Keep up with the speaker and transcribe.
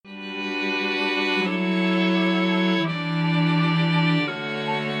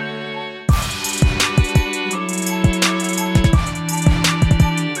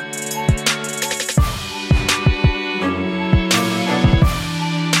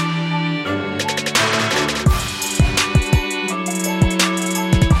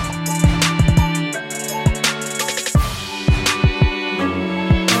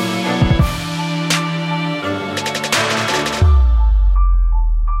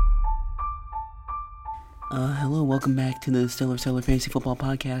Hello, welcome back to the Stellar Fantasy Football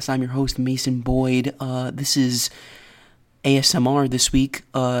Podcast. I'm your host, Mason Boyd. This is ASMR this week,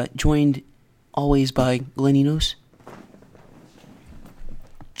 joined always by Gleninos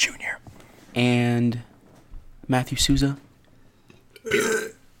Jr. and Matthew Souza.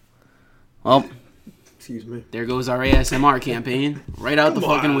 Well, excuse me. There goes our ASMR campaign. Right out the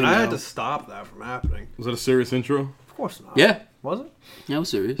fucking window. I had to stop that from happening. Was that a serious intro? Of course not. Yeah. Was it? Yeah, I was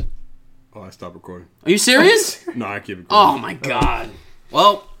serious. Oh, I stopped recording. Are you serious? No, I keep recording. Oh my god.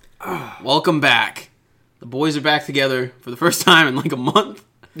 Well, welcome back. The boys are back together for the first time in like a month.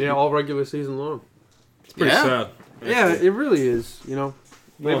 Yeah, all regular season long. It's pretty sad. Yeah, it really is. You know,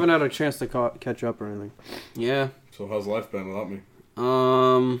 we Well- haven't had a chance to catch up or anything. Yeah. So how's life been without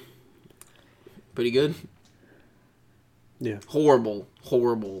me? Pretty good. Yeah. Horrible.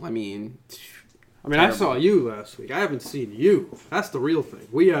 I mean, I mean, I saw you last week. I haven't seen you. That's the real thing.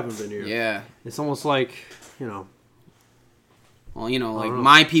 We haven't been here. yeah. It's almost like, you know. Well, you know, like don't know.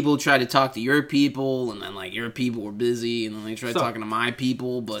 my people tried to talk to your people, and then like your people were busy, and then they tried Stop. talking to my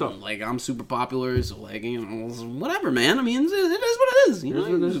people, but Stop. like I'm super popular, so like, you know, whatever, man. I mean, it is what it is. You It is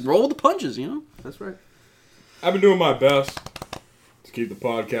know, what it just is. roll with the punches. You know. That's right. I've been doing my best to keep the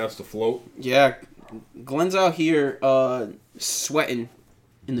podcast afloat. Yeah. Glenn's out here sweating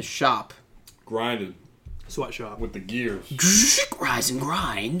in the shop. Grinded Sweatshop. with the gears. Rise and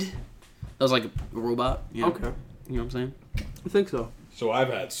grind. That was like a robot. Yeah. Okay. You know what I'm saying? I think so. So I've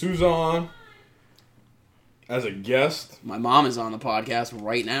had Susan as a guest. My mom is on the podcast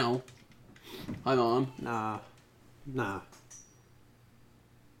right now. Hi, Mom. Nah.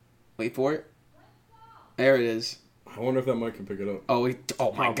 Wait for it. There it is. I wonder if that mic can pick it up. Oh,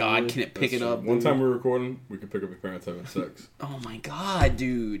 oh my Probably. God. Can it pick That's it up? One dude? time we were recording, we could pick up your parents having sex. Oh my God,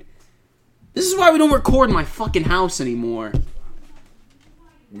 dude. This is why we don't record in my fucking house anymore.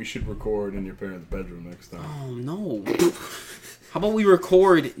 We should record in your parents' bedroom next time. Oh, no. How about we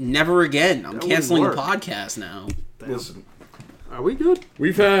record never again? I'm That canceling the wouldn't work. podcast now. Listen, Are we good?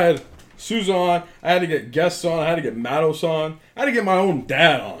 we've had Susan. I had to get guests on. I had to get Matos on. I had to get my own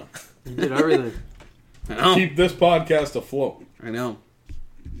dad on. You did everything. I know. Keep this podcast afloat. I know.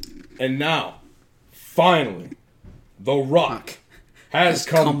 And now, finally, The Rock has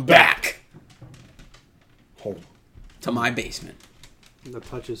come back. Hold on. To my basement. That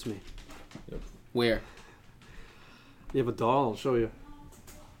touches me. Where? You have a doll? I'll show you.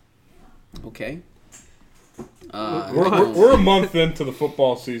 Okay. We're a month into the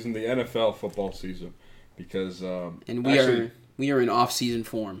football season, the NFL football season, because And we are in off-season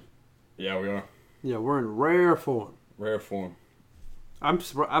form. Yeah, we are Yeah, we're in rare form. rare form. I'm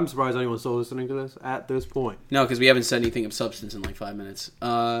surprised anyone's still listening to this at this point. No, because we haven't said anything of substance in like 5 minutes.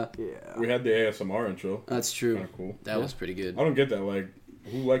 Yeah. We had the ASMR intro. That's true. Kind of cool. That was pretty good. I don't get that. Like,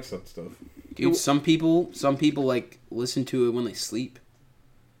 who likes that stuff? Dude, some people like listen to it when they sleep.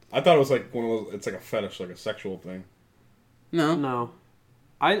 I thought it was like one of those. It's like a fetish, like a sexual thing. No. No.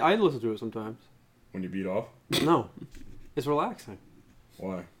 I listen to it sometimes. When you beat off. No. It's relaxing.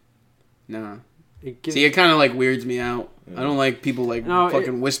 Why? Nah. It gives, See, it kind of like weirds me out. Yeah. I don't like people like No,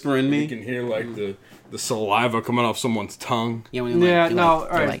 fucking whispering You me. can hear like the saliva coming off someone's tongue. Yeah, when you're Yeah, you're no, you're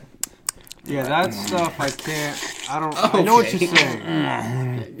alright. like, yeah, that stuff I can't. I don't. I know what you're saying.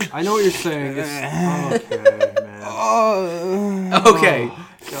 I know what you're saying. It's okay, man. okay,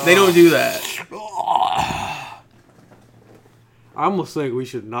 they don't do that. I almost think we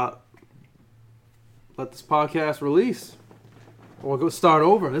should not let this podcast release. Or go start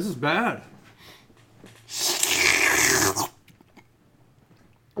over. This is bad.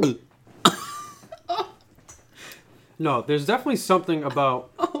 No, there's definitely something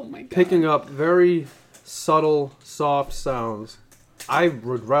about Oh my god. picking up very subtle, soft sounds. I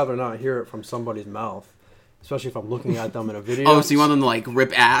would rather not hear it from somebody's mouth, especially if I'm looking at them in a video. Oh, so you want them to like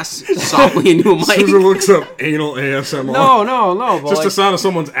rip ass softly into a mic? Susan looks up anal ASMR. No. But Just like, the sound of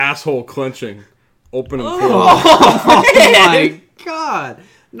someone's asshole clenching, open and closed. oh my god,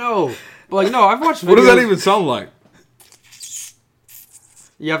 no. But like, no, I've watched videos. What does that even sound like?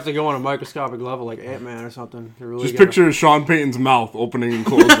 You have to go on a microscopic level, like Ant-Man or something. To really Just get picture Sean Payton's mouth opening and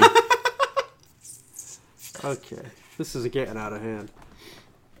closing. Okay, this is getting out of hand.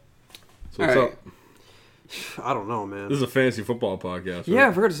 So what's Alright. up? I don't know, man. This is a fantasy football podcast. Right? Yeah,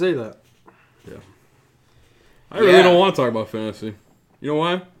 I forgot to say that. I really Yeah. don't want to talk about fantasy. You know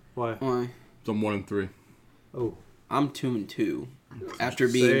why? Why? Why? 'Cause I'm 1-3. Oh, I'm 2-2. After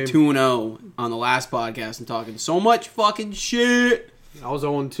being Same. 2-0 on the last podcast and talking so much fucking shit. I was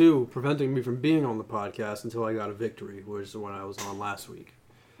 0-2, preventing me from being on the podcast until I got a victory, which is when I was on last week.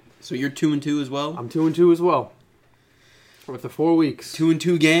 So you're 2-2 as well? I'm 2-2 as well. With the 4 weeks.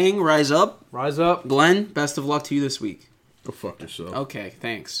 2-2 gang, rise up. Rise up. Glenn, best of luck to you this week. Go fuck yourself. Okay,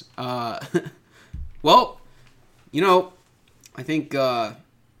 thanks. Well, I think got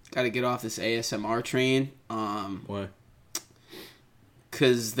to get off this ASMR train. Why?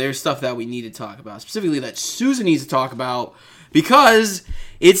 Because there's stuff that we need to talk about. Specifically that Susan needs to talk about. Because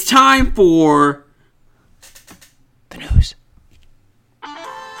it's time for the news.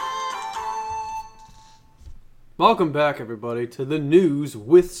 Welcome back, everybody, to the news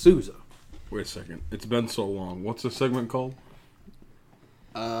with Sousa. Wait a second. It's been so long. What's the segment called?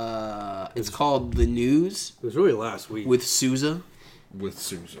 It's called The News It was really last week. with Sousa. With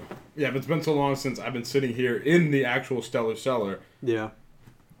Sousa. Yeah, but it's been so long since I've been sitting here in the actual Stellar Cellar Yeah.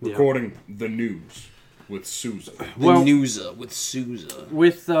 recording the news with Sousa. The Well- Newsa with Sousa.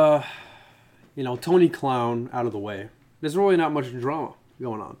 With, Tony Clown out of the way, there's really not much drama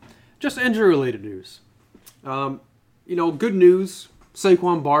going on. Just injury-related news. Good news.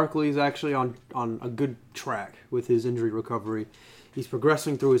 Saquon Barkley is actually on a good track with his injury recovery. He's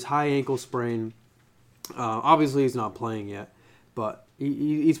progressing through his high ankle sprain. Obviously, he's not playing yet, but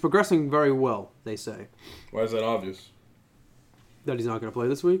he's progressing very well, they say. Why is that obvious? That he's not going to play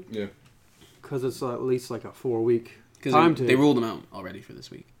this week? Yeah. Because it's at least like a 4-week Because time they table. ruled him out already for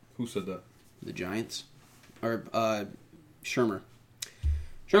this week. Who said that? The Giants. Or Shermer.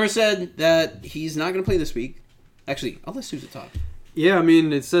 Shermer said that he's not going to play this week. Actually, I'll let Sousa talk. Yeah, I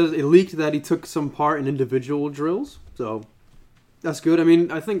mean, it leaked that he took some part in individual drills, so that's good. I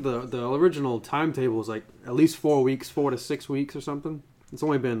mean, I think the original timetable was like at least 4 weeks, 4 to 6 weeks or something. It's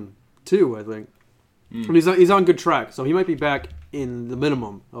only been 2, I think. And he's on good track, so he might be back in the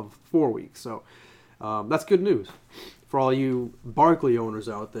minimum of 4 weeks. So that's good news for all you Barkley owners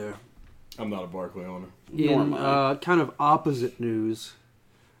out there. I'm not a Barkley owner. In kind of opposite news,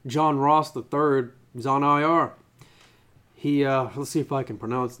 John Ross III is on IR. He, let's see if I can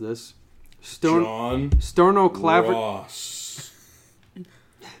pronounce this. John Sternoclavicular. Ross.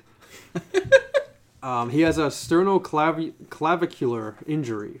 He has a sternoclavicular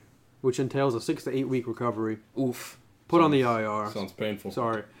injury, which entails a 6 to 8 week recovery. Oof. Put on the IR. Sounds painful.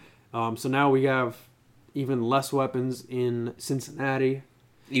 Sorry. So now we have even less weapons in Cincinnati.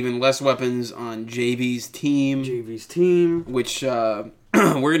 Even less weapons on JV's team. JV's team. Which we're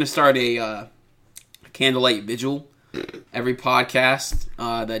going to start a candlelight vigil. Every podcast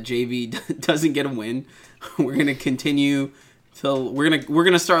that JV doesn't get a win, we're gonna continue till we're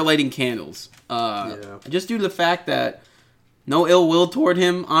gonna start lighting candles. Just due to the fact that no ill will toward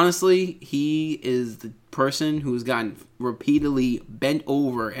him. Honestly, he is the person who's gotten repeatedly bent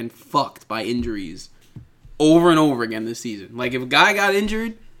over and fucked by injuries over and over again this season. Like if a guy got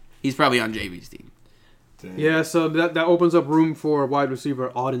injured, he's probably on JV's team. Damn. Yeah, so that opens up room for wide receiver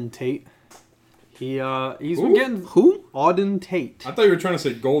Auden Tate. He's been getting Who? Auden Tate. I thought you were trying to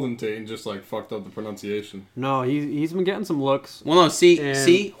say Golden Tate and just like fucked up the pronunciation. No, he's been getting some looks. Well, no.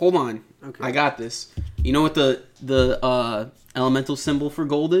 See, hold on. Okay. I got this. You know what the elemental symbol for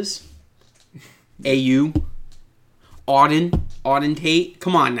gold is? AU. Auden Tate.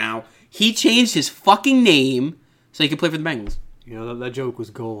 Come on now. He changed his fucking name so he could play for the Bengals. You know that joke was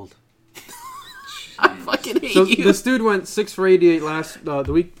gold. I fucking hate So you. this dude went 6 for 88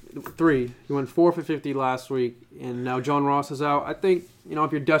 the week 3. He went 4 for 50 last week, and now John Ross is out. I think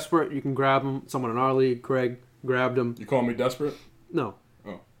if you're desperate, you can grab him. Someone in our league, Craig, grabbed him. You call me desperate? No.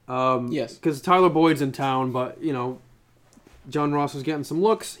 Oh. Yes. Because Tyler Boyd's in town, but John Ross is getting some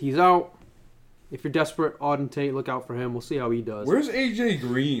looks. He's out. If you're desperate, Auden Tate, look out for him. We'll see how he does. Where's AJ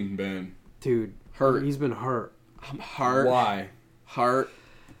Green been? Dude, Hurt. He's been hurt I'm hurt. Why? Hurt.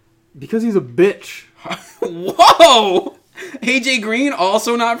 because he's a bitch. Whoa! AJ Green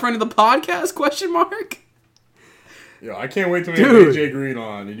also not friend of the podcast? Question mark. Yo, I can't wait till we have Dude. AJ Green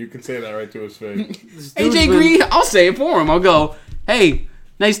on and you can say that right to his face. This dude's AJ been- Green, I'll say it for him. I'll go, hey,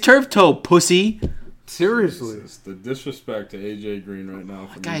 nice turf toe, pussy. Seriously. Jesus, the disrespect to AJ Green right now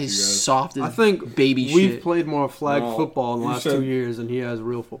from That guy you is guys. soft as I think baby we've shit. played more flag No, football in the you last said- 2 years than he has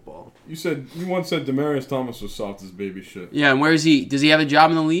real football. You once said Demaryius Thomas was soft as baby shit. Yeah, and where is he? Does he have a job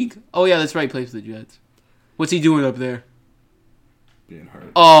in the league? Oh, yeah, that's right. He plays for the Jets. What's he doing up there? Being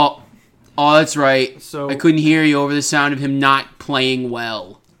hurt. Oh, that's right. So I couldn't hear you over the sound of him not playing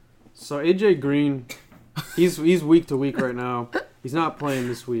well. So AJ Green, he's week to week right now. He's not playing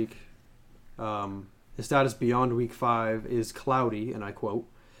this week. His status beyond week 5 is cloudy, and I quote,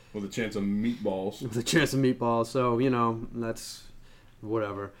 With a chance of meatballs. with a chance of meatballs. So that's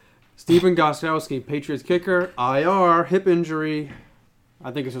whatever. Stephen Gostkowski, Patriots kicker, IR, hip injury.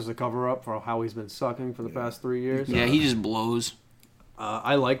 I think it's just a cover up for how he's been sucking for the past 3 years. Yeah, he just blows.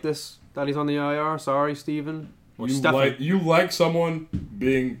 I like this that he's on the IR. Sorry, Stephen. You like someone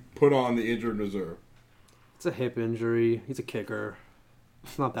being put on the injured reserve. It's a hip injury. He's a kicker.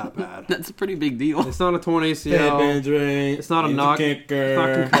 It's not that bad. That's a pretty big deal. It's not a torn ACL. Hip injury. It's not a he's knock. kicker. It's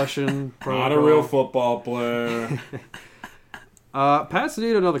not concussion. Not a real football player. Pats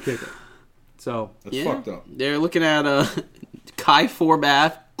need another kicker. So That's fucked up. They're looking at Kai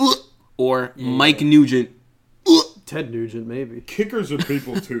Forbath or Mike Nugent. Ted Nugent, maybe. Kickers are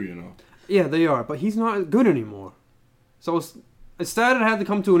people too, you know. Yeah, they are, but he's not good anymore. So instead, it had to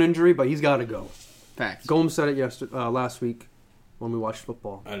come to an injury, but he's got to go. Facts. Gomes said it last week when we watched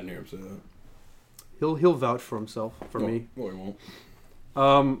football. I didn't hear him say that. He'll vouch for himself for me. No, he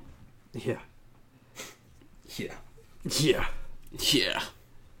won't. Yeah. Yeah. Yeah. Yeah.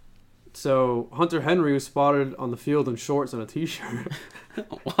 So Hunter Henry was spotted on the field in shorts and a t-shirt,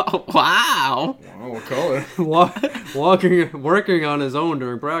 Wow. What color? working on his own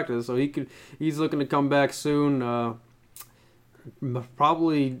during practice. So he's looking to come back soon.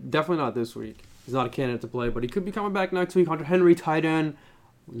 Definitely not this week. He's not a candidate to play, but he could be coming back next week. Hunter Henry, tight end.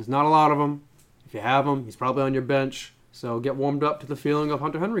 There's not a lot of them. If you have him, he's probably on your bench. So get warmed up to the feeling of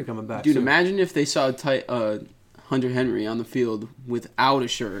Hunter Henry coming back. Dude, soon. imagine if they saw Hunter Henry on the field without a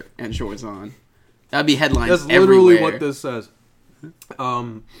shirt and shorts on. That'd be headlines That's literally everywhere. what this says.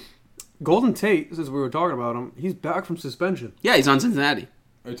 Golden Tate, since we were talking about him, he's back from suspension. Yeah, he's on Cincinnati.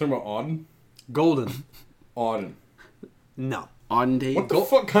 Are you talking about Auden? Golden. Auden. No. Auden Tate. What the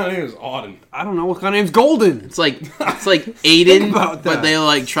fuck kind of name is Auden? I don't know what kind of name's Golden. It's like Aiden, about but that.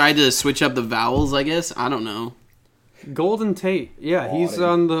 they tried to switch up the vowels, I guess. I don't know. Golden Tate. Yeah, he's Auden.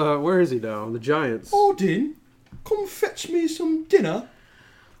 on the... Where is he now? The Giants. Auden, come fetch me some dinner.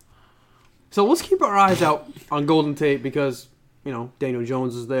 So let's keep our eyes out on Golden Tate because, Daniel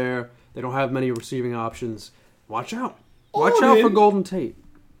Jones is there. They don't have many receiving options. Watch out. Watch out for Golden Tate.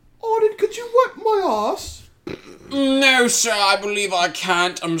 Auden, could you wipe my ass? No, sir, I believe I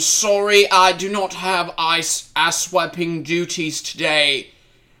can't. I'm sorry, I do not have ass-wiping duties today.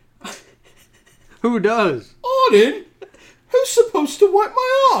 Who does? Auden, who's supposed to wipe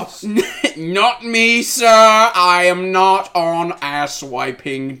my ass? Not me, sir. I am not on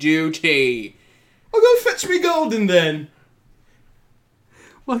ass-wiping duty. I'll go fetch me Golden then.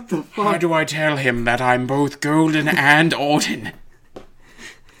 What the How fuck? do I tell him that I'm both Golden and Auden?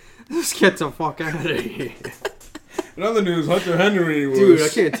 Let's get the fuck out of here. In other news, Hunter Henry was Dude, I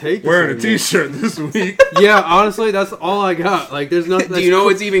can't take this wearing a anymore. t-shirt this week. Yeah, honestly, that's all I got. There's nothing. Do you know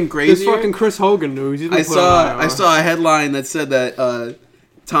what's even This crazier? fucking Chris Hogan news. He's been I put on IR. saw a headline that said that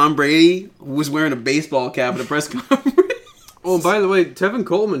Tom Brady was wearing a baseball cap at a press conference. Oh, and by the way, Tevin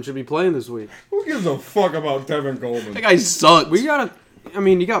Coleman should be playing this week. Who gives a fuck about Tevin Coleman? That guy sucks. You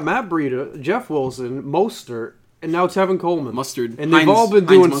got Matt Breida, Jeff Wilson, Mostert, and now Tevin Coleman. Mustard. And they've Heinz- all been Heinz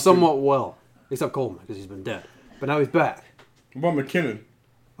doing mustard. somewhat well. Except Coleman, because he's been dead. But now he's back. What about McKinnon?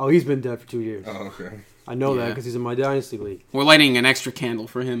 Oh, he's been dead for 2 years. Oh, okay. I know that Yeah. because he's in my Dynasty League. We're lighting an extra candle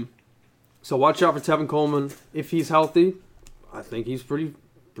for him. So watch out for Tevin Coleman. If he's healthy, I think he's pretty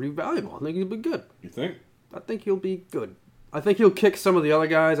valuable. I think he'll be good. You think? I think he'll be good. I think he'll kick some of the other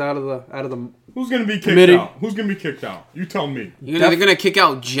guys out of the. Who's gonna be kicked Committee. out? Who's gonna be kicked out? You tell me. They're going to kick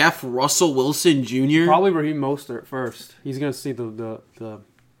out Jeff Russell Wilson Jr.? Probably Raheem Mostert first. He's gonna see the.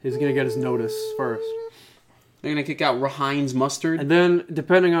 He's gonna get his notice first. They're going to kick out Heinz Mustard? And then,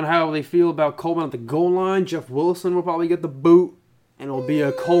 depending on how they feel about Coleman at the goal line, Jeff Wilson will probably get the boot, and it'll be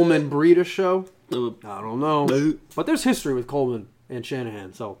a Coleman Breida show. I don't know, but there's history with Coleman and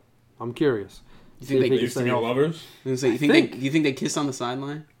Shanahan, so I'm curious. You think See if they he Used to can be stay healthy. lovers. do you think they kiss on the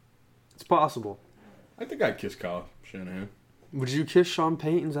sideline? It's possible. I think I'd kiss Kyle Shanahan. Would you kiss Sean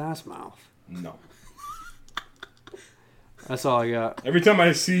Payton's ass mouth? No. That's all I got. Every time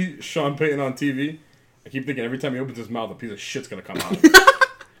I see Sean Payton on TV, I keep thinking every time he opens his mouth, a piece of shit's gonna come out of it.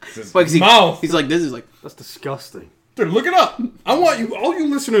 It's his Like, mouth. He's like, this is like, That's disgusting, Dude, look it up. I want you, all you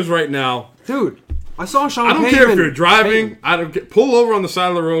listeners right now. dude. I saw Sean. I don't Payton. care if you're driving. Payton. I don't get. Pull over on the side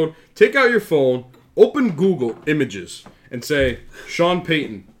of the road. Take out your phone. Open Google Images and say Sean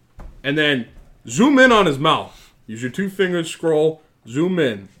Payton, and then zoom in on his mouth. Use your 2 fingers. Scroll. Zoom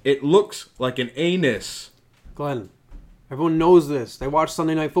in. It looks like an anus. Glenn, everyone knows this. They watched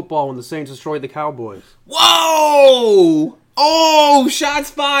Sunday Night Football when the Saints destroyed the Cowboys. whoa! Oh,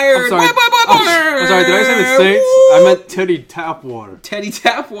 shots fired! I'm sorry. I'm sorry. Did I say the Saints? I meant Teddy Tapwater. Teddy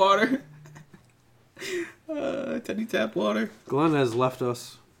Tapwater. Teddy Tapwater. Glenn has left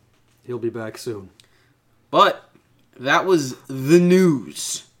us. He'll be back soon. But that was the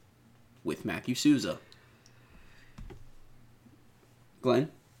news with Matthew Souza.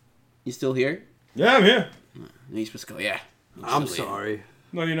 Glenn, you still here? Yeah, I'm here. No, you're supposed to go, yeah. I'm still here. sorry.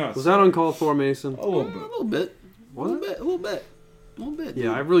 No, you're not. Was that uncalled for, Mason? a little A bit? little bit. A little bit. Dude.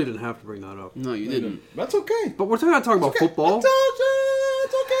 Yeah, I really didn't have to bring that up. No, you didn't. That's okay. But we're not talking about football.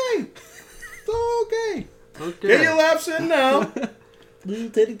 It's okay. It's okay. Okay. Get your laps in now. Little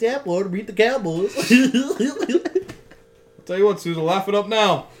Teddy Tapwater beat the Cowboys. I'll tell you what, Susan, laugh it up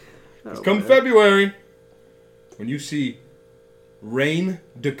now. It's Oh, come man. February, when you see Rain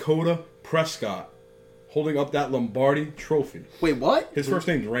Dakota Prescott holding up that Lombardi trophy. Wait, what? His first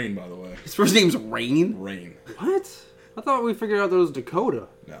name's Rain, by the way. His first name's Rain? Rain. What? I thought we figured out that it was Dakota.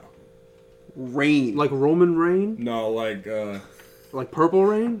 No. Rain. Like Roman Rain? No, like, Like Purple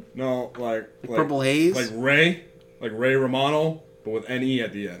Rain? no, like Purple Haze? Like Ray Romano, but with N-E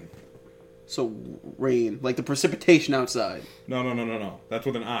at the end. So, rain. Like the precipitation outside. No. That's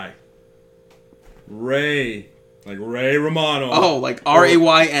with an I. Ray. Like Ray Romano. Oh, like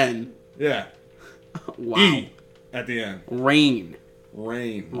R-A-Y-N. Yeah. Wow. E at the end. Rain.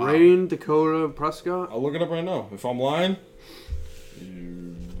 Rain. Wow. Rain, Dakota, Prescott? I'll look it up right now. If I'm lying,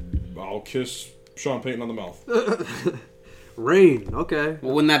 I'll kiss Sean Payton on the mouth. Rain, okay.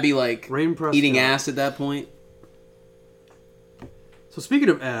 Well, wouldn't that be like Rain Prescott. eating ass at that point? So speaking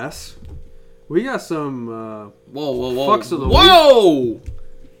of ass, we got some Whoa. Fucks of the Whoa!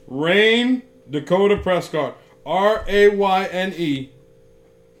 Rain Dakota Prescott. R-A-Y-N-E.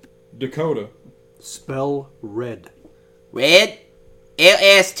 Dakota. spell red. Red.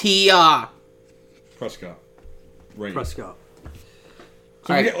 L-S-T-R. Prescott. Rain. Prescott.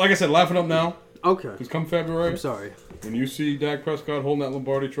 So Alright. like I said, laughing up now. Okay. Because come February, I'm sorry. when you see Dak Prescott holding that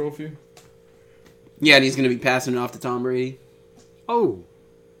Lombardi trophy, Yeah, and he's going to be passing it off to Tom Brady. Oh.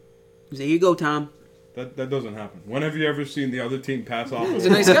 He's like, here you go, Tom. that doesn't happen. When have you ever seen the other team pass off? He's a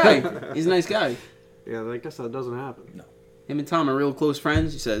nice guy. He's a nice guy. Yeah, I guess that doesn't happen. Him and Tom are real close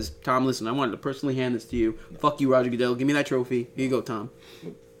friends. He says, Tom, listen, I wanted to personally hand this to you. Fuck you, Roger Goodell. Give me that trophy. Here you go, Tom.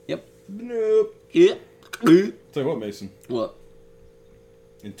 Yep. Nope. Yeah. Tell you what, Mason. What?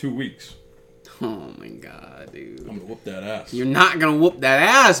 In 2 weeks, Oh, my God, dude. I'm going to whoop that ass. You're not going to whoop that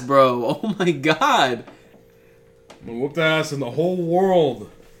ass, bro. Oh, my God. I'm going to whoop that ass and the whole world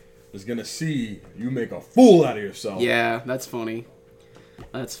is going to see you make a fool out of yourself. Yeah, that's funny.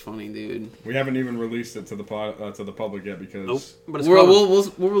 That's funny, dude. We haven't even released it to the to the public yet because Nope. But it's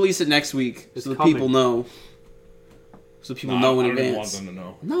We'll release it next week It's so the coming. people know. So people Nah, know in I don't even want advance. them to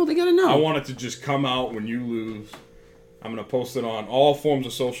know. No, they gotta know. I want it to just come out when you lose. I'm gonna post it on all forms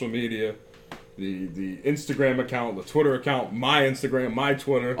of social media, the Instagram account, the Twitter account, my Instagram, my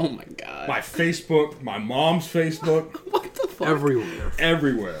Twitter, Oh my God. my Facebook, my mom's Facebook, What the fuck? everywhere.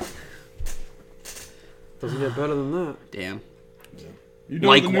 everywhere. Doesn't get better than that. Damn. You done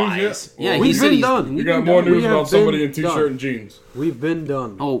with the news Likewise. yet? Yeah, Or We've he said been he's- done. you got more We news have about somebody been in t-shirt done. and jeans. We've been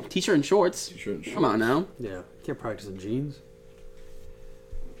done. Oh, t-shirt and shorts. T-shirt and Come on now. Yeah. Can't practice in jeans.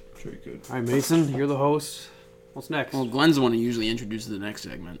 Sure you could. All right, Mason, you're the host. What's next? Well, Glenn's the one who usually introduces the next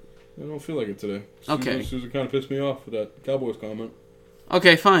segment. I don't feel like it today. Okay. Susan kind of pissed me off with that Cowboys comment.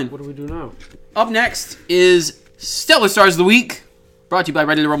 Okay, fine. What do we do now? Up next is Stellar Stars of the Week, brought to you by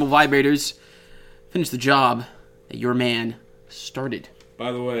Ready to Rumble Vibrators. Finish the job that your man started.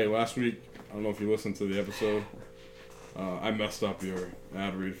 By the way, last week, I don't know if you listened to the episode. I messed up your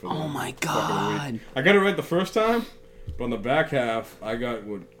ad read for the Oh my fuck of the God. week. I got it right the first time, but on the back half, I got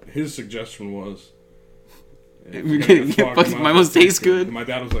what his suggestion was. You're gonna get fucking my most taste good. And my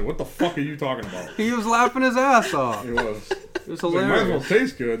dad was like, "What the fuck are you talking about?" He was laughing his ass off. It was. It was Like, might as well hilarious.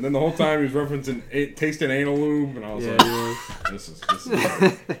 taste good. And then the whole time he was referencing tasting anal lube, and I was Yeah, like, he was. "This is."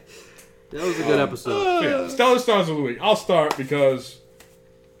 That was a good episode. So, yeah, Stellar Stars of the Week. I'll start because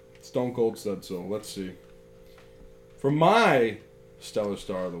Stone Cold said so. Let's see. For my Stellar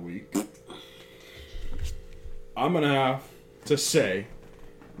Star of the Week, I'm going to have to say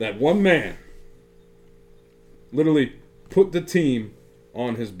that one man literally put the team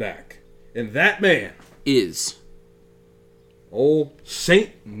on his back. And that man, Is old St.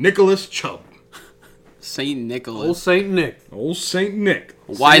 Nicholas Chubb. Saint Old Nicholas. Saint Nick. Old St. Nick.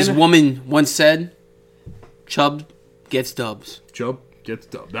 A wise Santa- woman once said, Chubb gets dubs. Chubb gets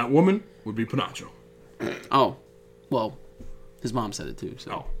dubbed. That woman would be Panacho. Oh, well, his mom said it too,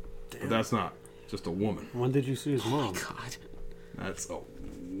 so. Oh, but that's not just a woman. When did you see his mom? God. That's a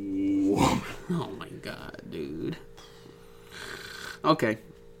woman. Oh my God, dude. Okay.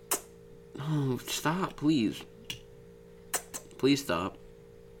 Oh, stop, please. Please stop.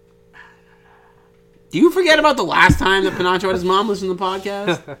 Do you forget about the last time that Panacho had his mom listen to the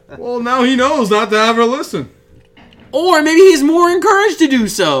podcast? Well, now he knows not to have her listen. Or maybe he's more encouraged to do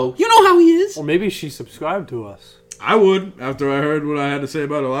so. You know how he is. Or maybe she subscribed to us. I would, after I heard what I had to say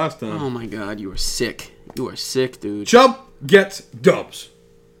about her last time. Oh my God, you are sick. You are sick, dude. Chubb gets dubs.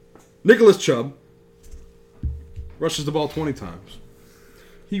 Nicholas Chubb rushes the ball 20 times.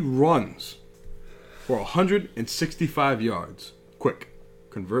 He runs for 165 yards. Quick,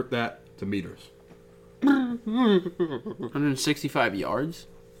 convert that to meters. 165 yards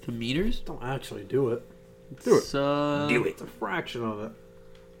to meters? Don't actually do it. Do it. So, Do it. It's a fraction of it.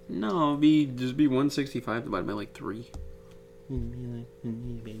 No, it'd be 165 divided by like 3. No.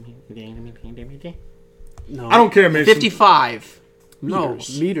 I don't care, Mason. 55 No,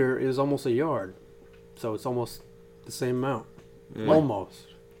 meters. meter is almost a yard. So it's almost the same amount. Almost.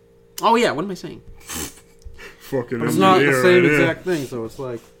 Oh yeah, what am I saying? Fucking But it's not the engineer same right there. exact thing, so it's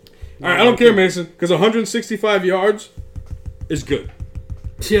like... All right, I don't care, Mason, because 165 yards is good.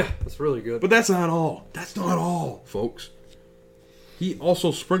 Yeah, that's really good. But that's not all. That's not all, folks. He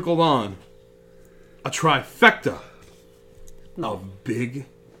also sprinkled on a trifecta of big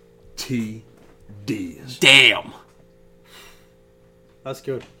TDs. Damn. That's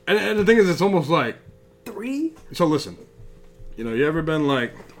good. And the thing is, it's almost like... 3? So listen, you ever been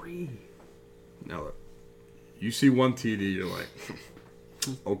like... 3. Now look, you see one TD, you're like,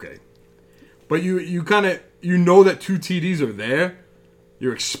 okay. But you kind of, know that 2 TDs are there.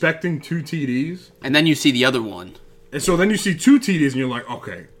 You're expecting 2 TDs. And then you see the other one. And so then you see 2 TDs and you're like,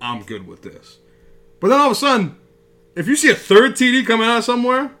 okay, I'm good with this. But then all of a sudden, if you see a third TD coming out of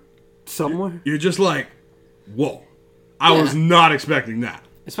somewhere, you're just like, whoa. I was not expecting that.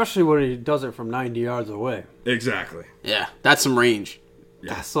 Especially when he does it from 90 yards away. Exactly. Yeah, that's some range.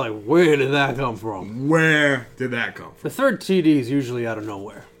 That's like, where did that come from? Where did that come from? The third TD is usually out of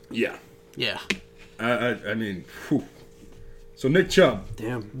nowhere. Yeah. Yeah. I mean, whew. So Nick Chubb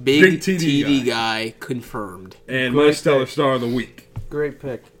Damn. Big TD TD guy confirmed. and Great my stellar pick. star of the week. Great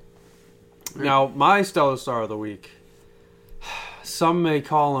pick. Now, my stellar star of the week, some may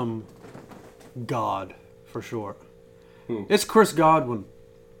call him God, for short. It's Chris Godwin.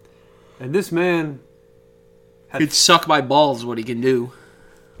 And this man... He'd suck my balls what he can do.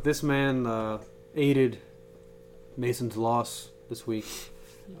 This man aided Mason's loss this week.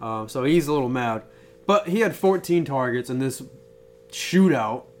 So he's a little mad. But he had 14 targets in this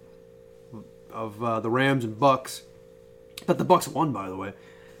shootout of the Rams and Bucks. That the Bucks won, by the way.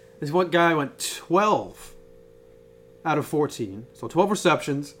 This one guy went 12 out of 14. So 12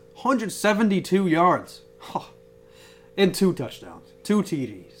 receptions, 172 yards. And 2 touchdowns. 2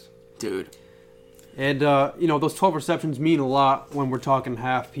 TDs. Dude. And, those 12 receptions mean a lot when we're talking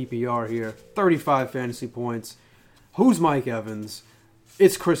half PPR here. 35 fantasy points. Who's Mike Evans?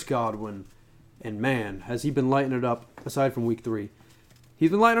 It's Chris Godwin. And, man, has he been lighting it up, aside from week 3.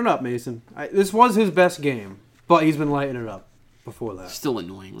 He's been lighting it up, Mason. This was his best game, but he's been lighting it up before that. Still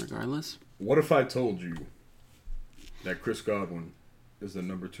annoying regardless. What if I told you that Chris Godwin is the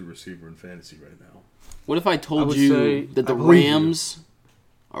number 2 receiver in fantasy right now? What if I told would you say that the I believe you. Rams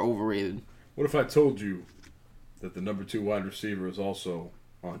are overrated? What if I told you that the number 2 wide receiver is also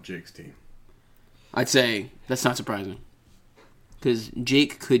on Jake's team? I'd say that's not surprising. Because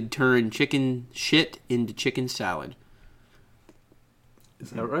Jake could turn chicken shit into chicken salad.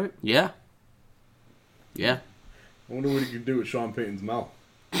 Is that right? Yeah. Yeah. I wonder what he could do with Sean Payton's mouth.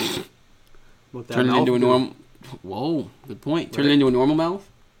 What that Turn it mouth into a do. normal... Whoa, good point. Turn it into a normal mouth?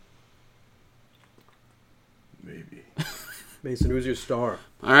 Maybe. Mason, who's your star?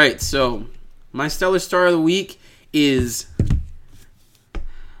 All right, so my stellar star of the week is...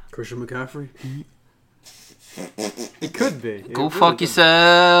 Christian McCaffrey? It could be. It Go really fuck could.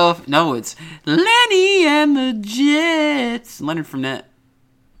 yourself. No, it's Lenny and the Jets. Leonard Fournette.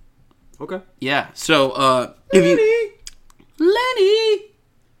 Okay. Yeah, so, if you... Lenny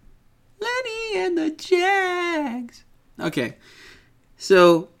and the Jags. Okay.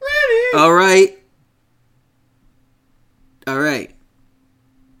 So, all right. All right.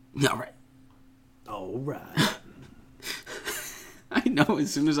 All right. I know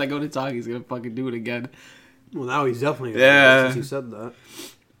as soon as I go to talk, he's going to fucking do it again. Well, now he's definitely Yeah. since he said that.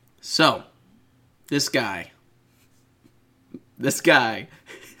 So, this guy. This guy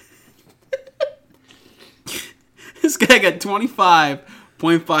got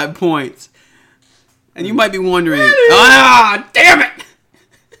 25.5 points. And you might be wondering, damn it!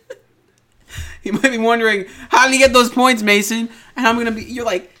 You might be wondering, how did he get those points, Mason? And you're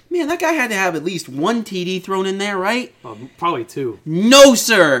like, man, that guy had to have at least 1 TD thrown in there, right? Probably 2. No,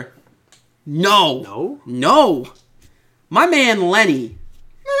 sir. No. No? No. My man Lenny.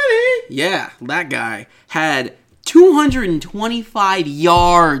 Yeah, that guy had 225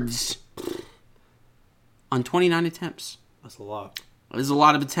 yards on 29 attempts. That's a lot. There's a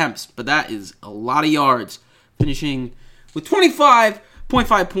lot of attempts, but that is a lot of yards. Finishing with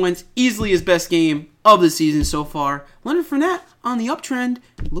 25.5 points, easily his best game of the season so far. Leonard Fournette on the uptrend,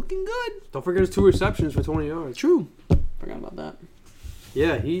 looking good. Don't forget his 2 receptions for 20 yards. True. Forgot about that.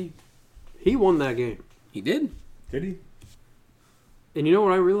 Yeah, he won that game. He did. Did he? And you know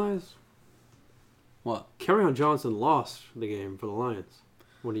what I realized? What? Kerryon Johnson lost the game for the Lions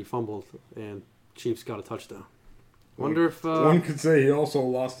when he fumbled and Chiefs got a touchdown. Wonder if... One could say he also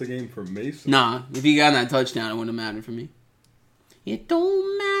lost the game for Mason. Nah, if he got that touchdown, it wouldn't have mattered for me. It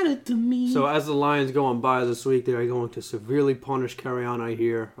don't matter to me. So as the Lions go on bye this week, they are going to severely punish Kerryon, I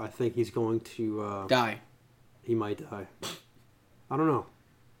hear. I think he's going to... Die. He might die. I don't know.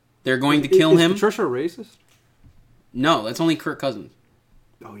 They're going to kill him? Is Patricia racist? No, that's only Kirk Cousins.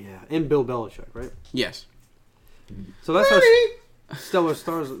 Oh, yeah. And Bill Belichick, right? Yes. So that's our stellar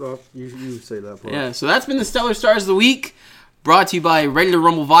stars. Oh, you say that part. Yeah, so that's been the Stellar Stars of the Week. Brought to you by Regular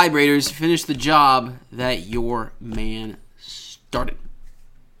Rumble Vibrators. Finish the job that your man started.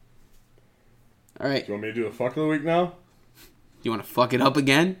 All right. You want me to do the fuck of the week now? You want to fuck it up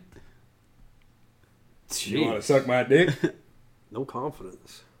again? You want to suck my dick? No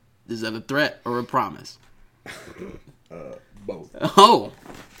confidence. Is that a threat or a promise? Both. Oh.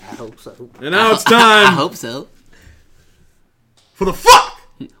 I hope so. And now it's I time hope so. for the fuck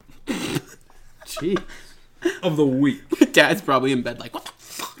Jeez. of the week. Dad's probably in bed like, what the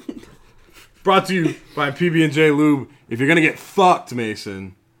fuck? Brought to you by PB&J Lube. If you're going to get fucked,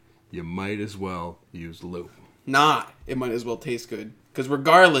 Mason, you might as well use lube. Nah, it might as well taste good. Because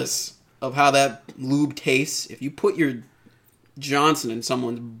regardless of how that lube tastes, if you put your Johnson in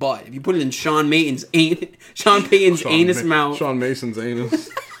someone's butt, if you put it in Sean Payton's anus mouth, Sean Mason's anus.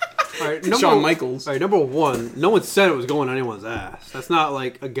 All right, Shawn Michaels. All right, number one, no one said it was going on anyone's ass. That's not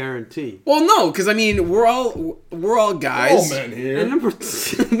like a guarantee. Well, no, because I mean we're all guys. Oh, man, here. And number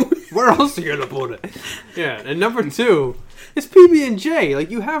two, where else are you gonna put it? Yeah, and number two, it's PB&J.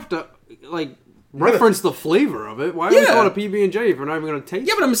 Like you have to reference the flavor of it. Why would you call it a PB&J if you're not even gonna taste?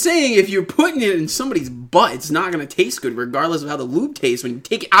 Yeah, but I'm saying if you're putting it in somebody's butt, it's not going to taste good, regardless of how the lube tastes when you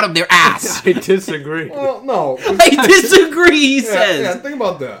take it out of their ass. I disagree. Well, no. I disagree. He says. Yeah, think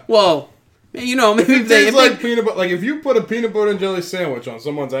about that. Well, you know, maybe It tastes like peanut butter. Like if you put a peanut butter and jelly sandwich on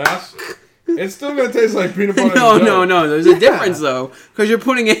someone's ass, it's still gonna taste like peanut butter. and jelly. No. There's a difference though, because you're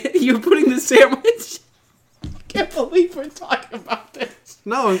putting the sandwich. I can't believe we're talking about this.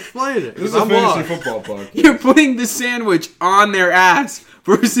 No, explain it. This is a fantasy football podcast. You're putting the sandwich on their ass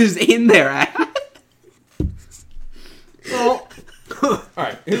versus in their ass. Well, all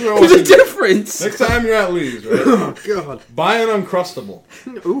right. Here's what I want There's you a to do. difference. Next time you're at Lee's, right? Oh God. Buy an Uncrustable.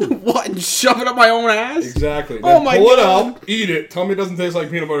 What? And shove it up my own ass? Exactly. Oh Then my pull it God. out, eat it. Tell me it doesn't taste like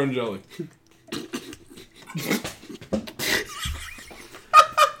peanut butter and jelly.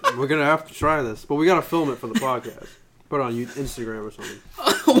 We're gonna have to try this, but we gotta film it for the podcast. Put it on Instagram or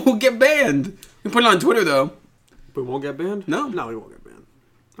something. We'll get banned. We put it on Twitter though. But we won't get banned? No. No, we won't get banned.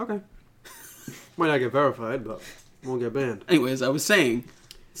 Okay. Might not get verified, but we won't get banned. Anyways, I was saying,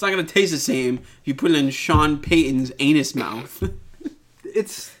 it's not gonna taste the same if you put it in Sean Payton's anus mouth.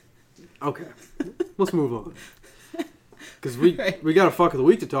 It's okay. Let's move on. Because we got a fuck of the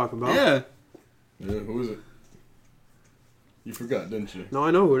week to talk about. Yeah. Yeah, who is it? You forgot, didn't you? No,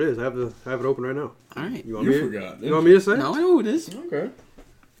 I know who it is. I have it open right now. All right. You want You me? forgot. You want me to say? No, I know who it is. Okay.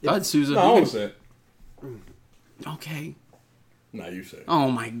 Go ahead, Susan. No, I won't say it. Okay. Nah, you say it.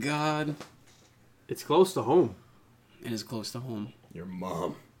 Oh my God. It's close to home. It is close to home. Your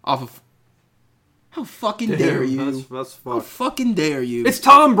mom. Off of. How fucking dare you? That's How fucked. fucking dare you? It's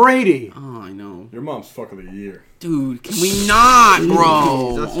Tom Brady. Oh, I know. Your mom's fuck of the year. Dude, can we not,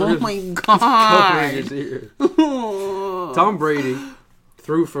 bro? That's Oh what my Covering his God. ear. Tom Brady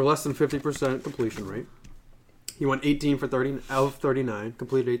threw for less than 50% completion rate. He went 18 for 30 out of 39,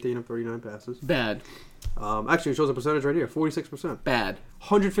 completed 18 of 39 passes. Bad. Actually, it shows a percentage right here, 46%. Bad.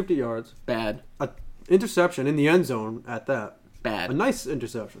 150 yards, Bad. an interception in the end zone at that. A Bad. nice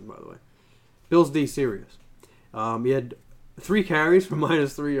interception, by the way. Bills D serious. He had 3 carries for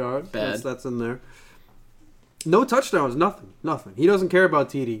 -3 yards. Bad. That's in there. No touchdowns, nothing. He doesn't care about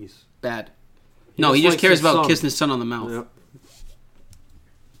TDs. Bad. No, he just likes cares his about son. kissing his son on the mouth.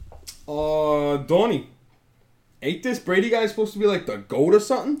 Yep. Donnie. Ain't this Brady guy supposed to be like the GOAT or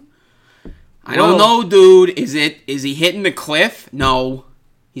something? I don't know, dude. Is he hitting the cliff? No.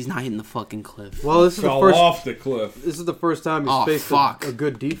 He's not hitting the fucking cliff. Well, this is Fell the first. off the cliff. This is the first time he's Oh, faced fuck. a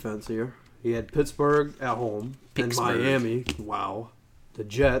good defense here. He had Pittsburgh at home, Pittsburgh. and Miami. Wow. The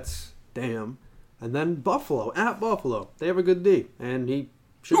Jets. Damn. And then Buffalo at Buffalo. They have a good D, and he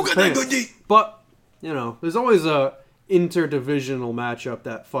shoots Who his got that pants. good D? But there's always a interdivisional matchup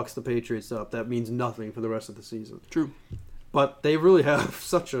that fucks the Patriots up. That means nothing for the rest of the season. True. But they really have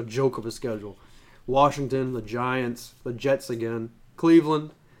such a joke of a schedule. Washington, the Giants, the Jets again,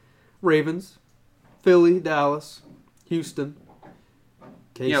 Cleveland, Ravens, Philly, Dallas, Houston,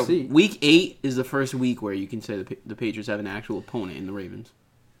 Yeah, KC. week 8 is the first week where you can say the Patriots have an actual opponent in the Ravens.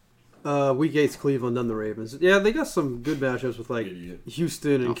 Week 8's Cleveland, then the Ravens. Yeah, they got some good matchups with like Idiot.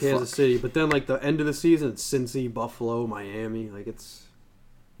 Houston and Oh, Kansas fuck. City, but then like the end of the season, it's Cincy, Buffalo, Miami. Like it's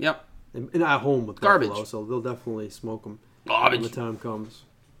Yep. and at home with Garbage. Buffalo, so they'll definitely smoke them when Garbage. the time comes.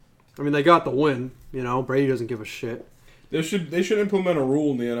 I mean, they got the win. You know, Brady doesn't give a shit. They should implement a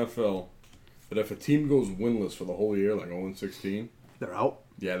rule in the NFL that if a team goes winless for the whole year, like 0-16, They're out.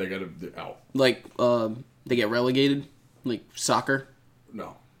 yeah, they're out. Like, they get relegated, like soccer.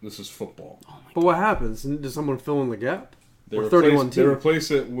 No, this is football. But what happens? Does someone fill in the gap? They Or replace, 31 they teams.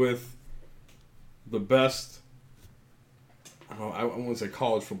 replace it with the best. I won't say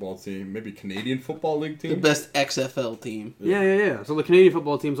college football team, maybe Canadian Football League team. The best XFL team. Yeah. So the Canadian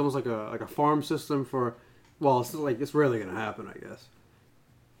football team's almost like a farm system for. Well, it's rarely gonna happen, I guess.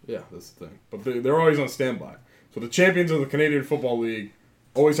 Yeah, that's the thing. But they're always on standby. So the champions of the Canadian Football League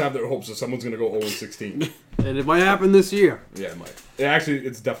always have their hopes that someone's going to go 0-16. And it might happen this year. Yeah, it might.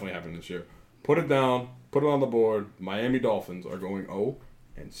 It's definitely happening this year. Put it down. Put it on the board. Miami Dolphins are going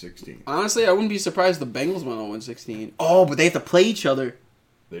 0-16. Honestly, I wouldn't be surprised if the Bengals went 0-16. Oh, but they have to play each other.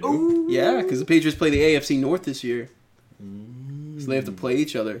 They do? Yeah, because the Patriots play the AFC North this year. So they have to play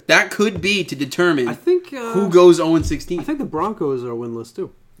each other. That could be to determine I think who goes I 0-16. think the Broncos are winless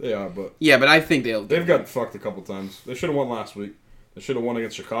too. They are, but Yeah, but I think they've gotten fucked a couple times. They should have won last week. They should have won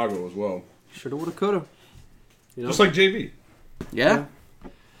against Chicago as well. Shoulda, woulda, coulda. You know? Just like JV. Yeah.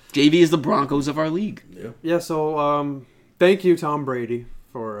 JV is the Broncos of our league. Yeah. Yeah. So thank you, Tom Brady,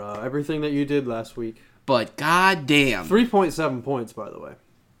 for everything that you did last week. But goddamn. 3.7 points, by the way,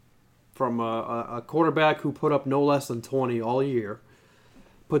 from a quarterback who put up no less than 20 all year.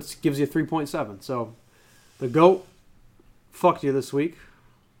 Gives you 3.7. So the GOAT fucked you this week.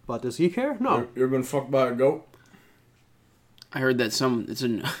 But does he care? No. You ever been fucked by a goat? I heard that it's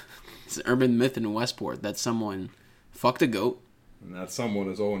an urban myth in Westport that someone fucked a goat. And that someone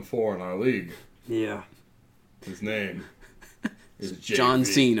is 0-4 in our league. Yeah. His name is JV. John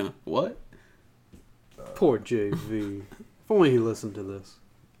Cena. What? Poor JV. If only he listened to this.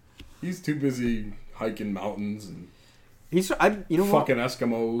 He's too busy hiking mountains and You know what? fucking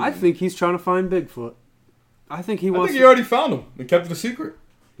Eskimos. I think he's trying to find Bigfoot. I think he I wants. think he already found him and kept it a secret.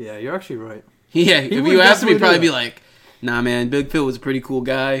 Yeah, you're actually right. Yeah, if would you asked him, he'd definitely probably do be that. like, nah, man, Big Phil was a pretty cool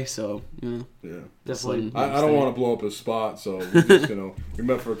guy, so, you know. Yeah. Definitely. I don't want to blow up his spot, so we just, we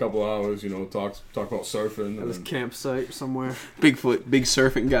met for a couple hours, talk about surfing. At his And campsite somewhere. Bigfoot, big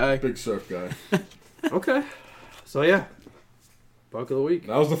surfing guy. big surf guy. Okay. So yeah, Buck of the week.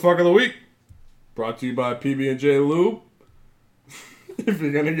 That was the fuck of the week. Brought to you by PB&J Lube. If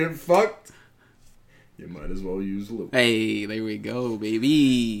you're gonna get fucked, you might as well use lube. Hey, there we go,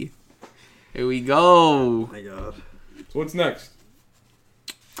 baby. Here we go. Oh my God. So what's next?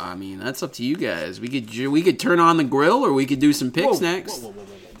 I mean, that's up to you guys. We could turn on the grill, or we could do some picks next.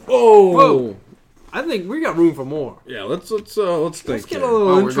 Oh, Whoa. I think we got room for more. yeah. Let's think. Let's get here. a little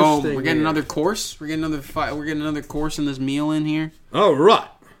Oh, interesting. we're getting another course. We're getting another course in this meal in here. All right,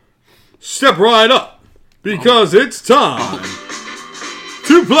 step right up because it's time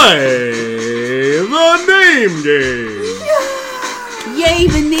to play the name game. Yay,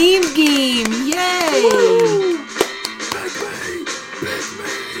 the name game! Yay!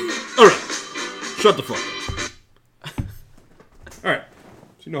 All right, shut the fuck up. All right,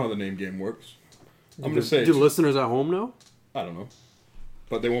 so you know how the name game works. I'm gonna say Do listeners at home know? I don't know,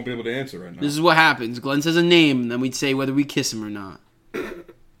 but they won't be able to answer right now. This is what happens. Glenn says a name, and then we'd say whether we kiss him or not.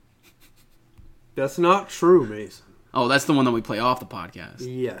 That's not true, Mason. Oh, that's the one that we play off the podcast.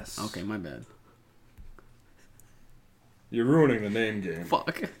 Yes. Okay, my bad. You're ruining the name game.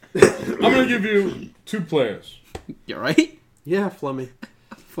 Fuck. I'm gonna give you two players. You right? Yeah, Flemmy.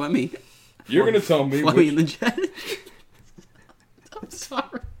 Flemmy. You're gonna tell me Flemmy in which, the jet. I'm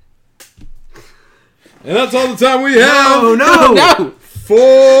sorry. and that's all the time we have Oh no! No!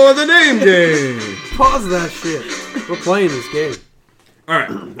 for the name game. Pause that shit. We're playing this game. All right,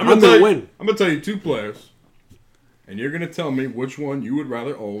 I'm gonna win. I'm gonna tell you two players, and you're gonna tell me which one you would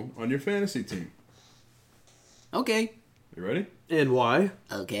rather own on your fantasy team. Okay. You ready? And why?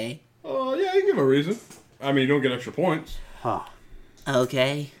 Okay. Oh yeah, you give a reason. I mean, you don't get extra points. Huh.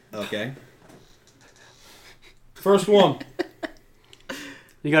 Okay. Okay. First one.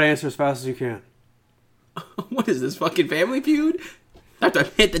 You gotta answer as fast as you can. What is this, fucking Family Feud? I have to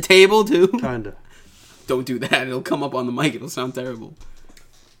hit the table, too? Kinda. Don't do that. It'll come up on the mic. It'll sound terrible.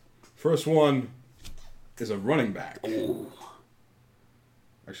 First one is a running back.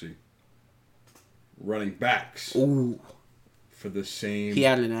 Actually, running backs Ooh, for the same he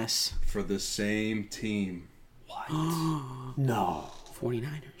had an S. for the same team. No.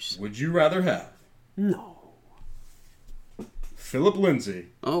 49ers. Would you rather have No. Philip Lindsay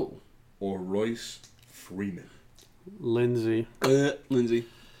Oh. or Royce Freeman? Lindsay. Lindsay.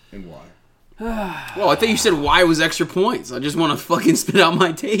 And why? Well, I thought you said why was extra points. I just want to fucking spit out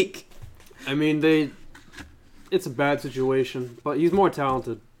my take. I mean, it's a bad situation, but he's more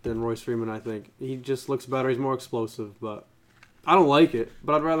talented than Royce Freeman, I think. He just looks better. He's more explosive, but I don't like it,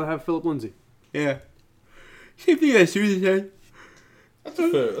 but I'd rather have Philip Lindsay. Yeah. Same thing as Susan said.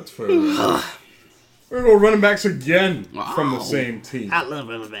 That's fair. We're going to go running backs again from the Wow. same team. I love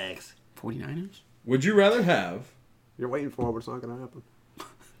running backs. 49ers? Would you rather have You're waiting for it, but it's not going to happen.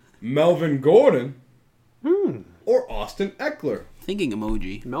 Melvin Gordon or Austin Eckler? Thinking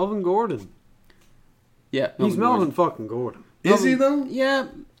emoji. Melvin Gordon. Yeah. He's Melvin Gordon. fucking Gordon. Is he though? Yeah.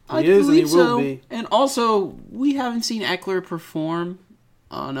 I He is and he believe will so. be. And also, we haven't seen Eckler perform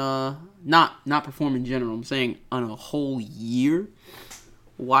on not perform in general. I'm saying on a whole year,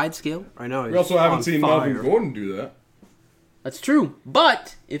 wide scale. I know. We also haven't on seen fire. Melvin Gordon do that. That's true.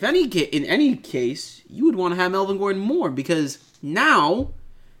 But if in any case, you would want to have Melvin Gordon more because now,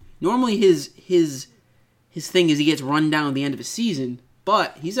 normally his thing is he gets run down at the end of a season.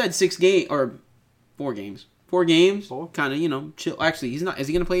 But he's had 4 games. 4 games. Four? Kind of chill. Actually, he's not. Is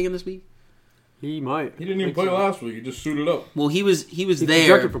he going to play again this week? He might. He didn't even play last week. He just suited up. Well, he was He's there.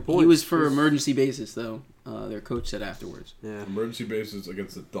 projected for points. He was for emergency basis though. Their coach said afterwards. Yeah. Emergency basis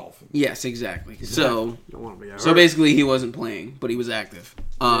against the Dolphins. Yes, exactly. So You don't want to be so basically he wasn't playing, but he was active.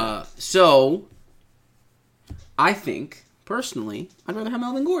 So I think personally, I'd rather have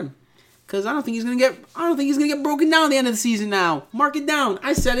Melvin Gordon because I don't think he's gonna get broken down at the end of the season. Now, mark it down.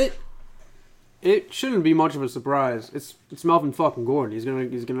 I said it. It shouldn't be much of a surprise. It's Melvin fucking Gordon. He's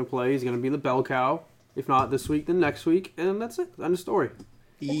gonna play. He's gonna be the bell cow. If not this week, then next week, and that's it. End of story.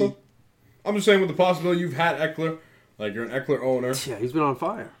 Okay. I'm just saying with the possibility you've had Eckler, like you're an Eckler owner. Yeah, he's been on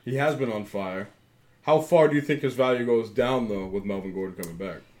fire. He has been on fire. How far do you think his value goes down though with Melvin Gordon coming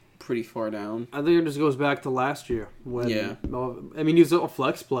back? Pretty far down. I think it just goes back to last year when. Yeah. I mean, he was a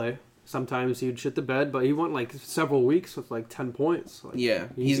flex play. Sometimes he'd shit the bed, but he went like several weeks with like 10 points. Like, Yeah,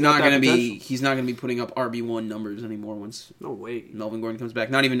 he's not got that gonna be. potential. He's not gonna be putting up RB1 numbers anymore once No way. Melvin Gordon comes back.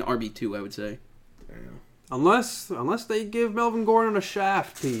 Not even RB2, I would say. Damn. Unless they give Melvin Gordon a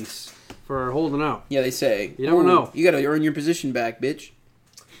shaft piece for holding out. Yeah, they say. You never know. You gotta earn your position back, bitch.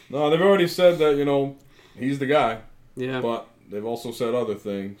 No, they've already said that, he's the guy. Yeah. But they've also said other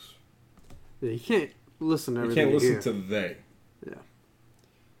things. You can't listen to You everything can't listen hear. to they.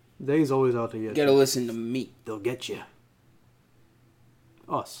 They's always out to get You you. gotta listen to me. They'll get you.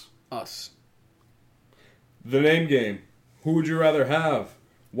 Us. Us. The name game. Who would you rather have?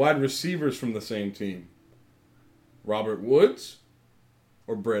 Wide receivers from the same team. Robert Woods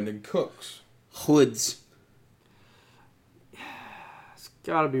or Brandon Cooks? Hoods. It's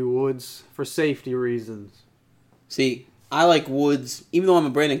gotta be Woods for safety reasons. See, I like Woods, even though I'm a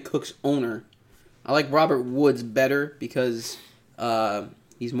Brandon Cooks owner. I like Robert Woods better because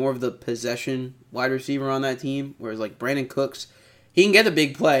he's more of the possession wide receiver on that team. Whereas like Brandon Cooks, he can get a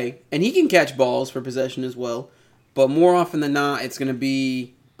big play and he can catch balls for possession as well. But more often than not, it's gonna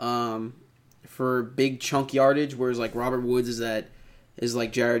be for big chunk yardage. Whereas like Robert Woods is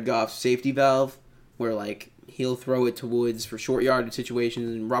like Jared Goff's safety valve, where like he'll throw it to Woods for short yardage situations,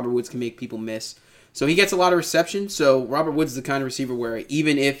 and Robert Woods can make people miss. So he gets a lot of reception. So Robert Woods is the kind of receiver where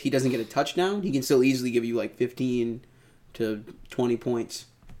even if he doesn't get a touchdown, he can still easily give you like 15 to 20 points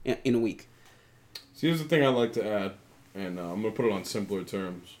in a week. So here's the thing I'd like to add, and I'm going to put it on simpler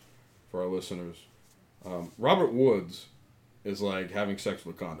terms for our listeners. Robert Woods is like having sex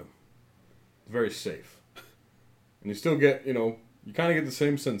with a condom. It's very safe. And you still get, you kind of get the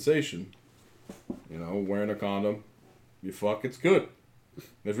same sensation. Wearing a condom. You fuck, it's good.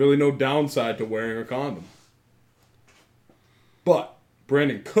 There's really no downside to wearing a condom. But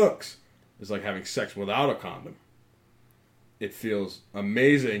Brandon Cooks is like having sex without a condom. It feels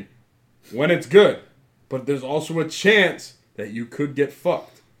amazing when it's good. But there's also a chance that you could get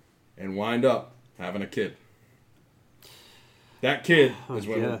fucked and wind up having a kid. That kid is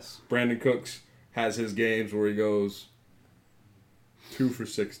when Yes. Brandon Cooks has his games where he goes 2 for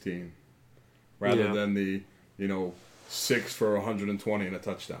 16 rather Yeah. than the, 6 for 120 and a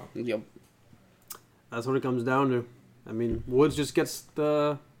touchdown. Yep. That's what it comes down to. I mean, Woods just gets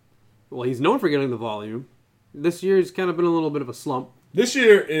he's known for getting the volume. This year, he's kind of been a little bit of a slump. This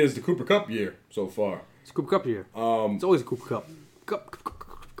year is the Cooper Kupp year so far. It's a Cooper Cup year. It's always a Cooper Cup.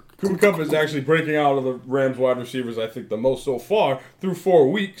 Cooper Kupp is actually breaking out of the Rams wide receivers, I think, the most so far through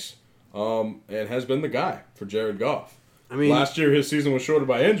 4 weeks. and has been the guy for Jared Goff. I mean, Last year his season was shorted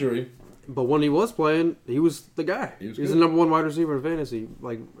by injury. but when he was playing, he was the guy. He was He's good. the number one wide receiver in fantasy,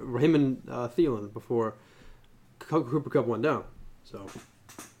 like him and Thielen before Cooper Kupp went down. So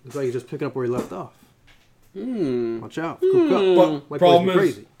looks like he's just picking up where he left off. Watch out, Cooper Kupp. But Like, problem boys be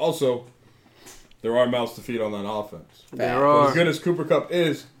is crazy. also there are mouths to feed on that offense. There But are. as good as Cooper Kupp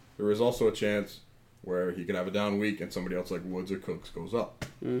is, there is also a chance where he can have a down week and somebody else like Woods or Cooks goes up.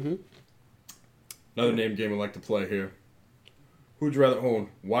 Mm-hmm. Another name game we like to play here. Who'd you rather own?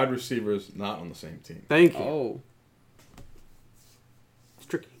 Wide receivers not on the same team. Thank you. Oh. It's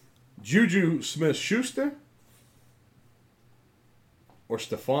tricky. Juju Smith-Schuster or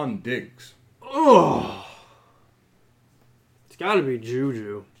Stephon Diggs? Oh, it's got to be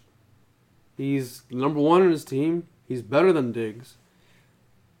Juju. He's number one in his team. He's better than Diggs.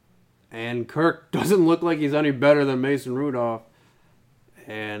 And Kirk doesn't look like he's any better than Mason Rudolph.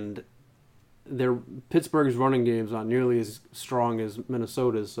 And Pittsburgh's running game's not nearly as strong as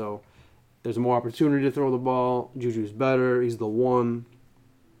Minnesota's, so there's more opportunity to throw the ball. Juju's better. He's the one.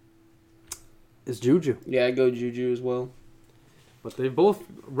 It's Juju. Yeah, I go Juju as well. But they both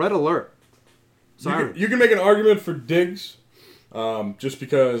red alert. Sorry. You can make an argument for Diggs, just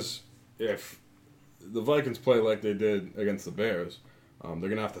because if the Vikings play like they did against the Bears, they're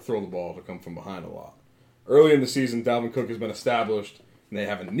going to have to throw the ball to come from behind a lot. Early in the season, Dalvin Cook has been established, and they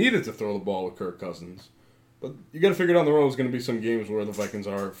haven't needed to throw the ball with Kirk Cousins. But you got to figure down the road, there's going to be some games where the Vikings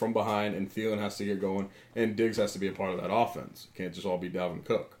are from behind, and Thielen has to get going, and Diggs has to be a part of that offense. It can't just all be Dalvin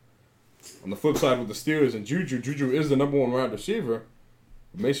Cook. On the flip side with the Steelers and Juju is the number one wide receiver.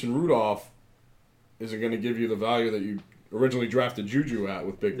 Mason Rudolph isn't going to give you the value that you originally drafted Juju at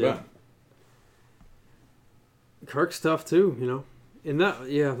with Big Yeah. Ben. Kirk's tough too, you know. In that,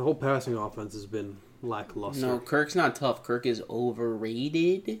 the whole passing offense has been lackluster. No, Kirk's not tough. Kirk is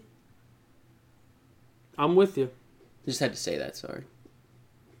overrated. I'm with you. Just had to say that, sorry.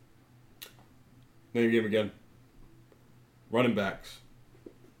 Name game again. Running backs.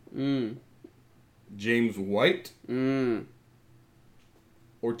 Mm. James White Mm.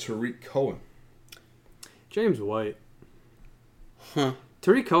 or Tariq Cohen? James White. Huh.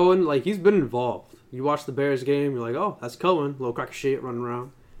 Tariq Cohen, like, he's been involved. You watch the Bears game, you're like, oh, that's Cohen, little crack of shit running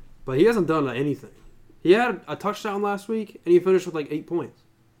around. But he hasn't done anything. He had a touchdown last week, and he finished with like 8 points.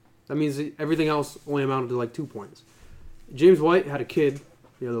 That means everything else only amounted to like 2 points. James White had a kid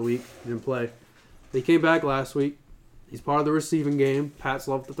the other week, didn't play. He came back last week. He's part of the receiving game. Pats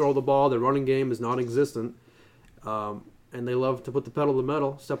love to throw the ball. Their running game is non-existent. And they love to put the pedal to the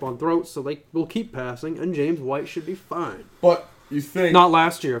metal, step on throats, so they will keep passing, and James White should be fine. But you think... Not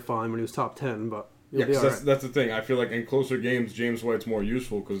last year fine when he was top 10, but he'll Yeah, be 'cause all that's, right. that's the thing. I feel like in closer games, James White's more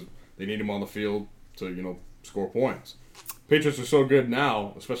useful because they need him on the field to, score points. Patriots are so good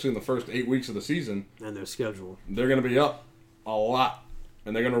now, especially in the first 8 weeks of the season, And their schedule. they're going to be up a lot.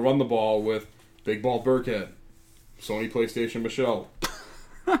 And they're going to run the ball with Big Ball Burkhead, Sony PlayStation Michelle.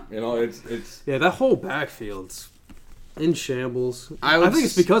 It's Yeah, that whole backfield's in shambles. I I would think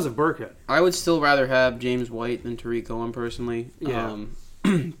it's because of Burkhead. I would still rather have James White than Tariq Cohen personally. Yeah.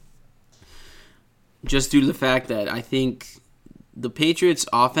 Just due to the fact that I think the Patriots'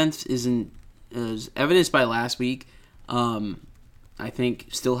 offense isn't, as evidenced by last week, I think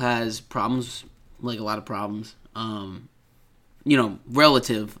still has problems, like a lot of problems.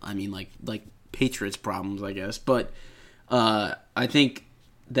 Relative. I mean, like Patriots problems, I guess. But I think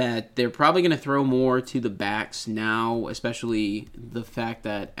that they're probably going to throw more to the backs now, especially the fact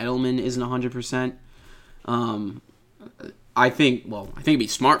that Edelman isn't 100%. I think it'd be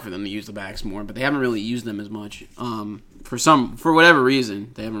smart for them to use the backs more, but they haven't really used them as much. For whatever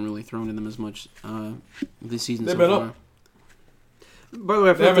reason, they haven't really thrown to them as much this season They've so been far. up. By the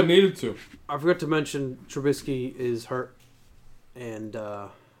way, they haven't needed to. I forgot to mention Trubisky is hurt. And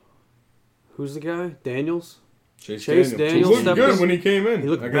who's the guy? Daniels? Chase Daniels He looked stepped good up. when he came in. He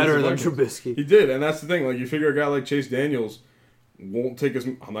looked against better the than Vikings. Trubisky. He did, and that's the thing. Like, you figure a guy like Chase Daniels won't take his...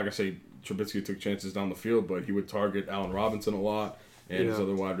 I'm not going to say Trubisky took chances down the field, but he would target Allen Robinson a lot and his Yeah.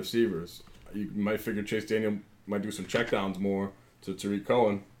 other wide receivers. You might figure Chase Daniel might do some checkdowns more to Tariq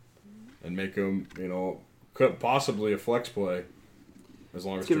Cohen and make him, could possibly a flex play as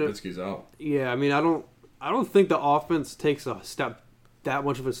long as Trubisky's out. Yeah, I mean, I don't think the offense takes that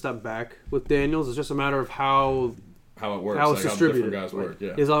much of a step back with Daniels. It's just a matter of how How it works, it's like how distributed. different guys work,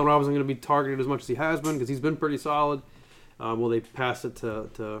 yeah. Is Allen Robinson going to be targeted as much as he has been? Because he's been pretty solid. Will they pass it to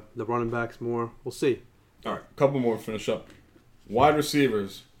the running backs more? We'll see. All right, a couple more to finish up. Wide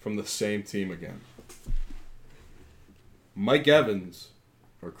receivers from the same team again. Mike Evans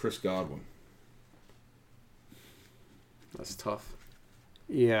or Chris Godwin? That's tough.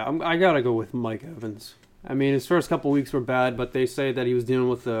 Yeah, I gotta go with Mike Evans. I mean, his first couple weeks were bad, but they say that he was dealing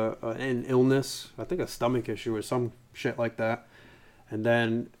with an illness. I think a stomach issue or some shit like that. And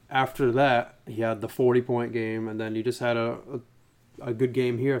then after that, he had the 40-point game, and then he just had a good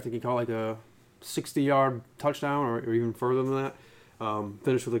game here. I think he caught like a 60-yard touchdown or even further than that.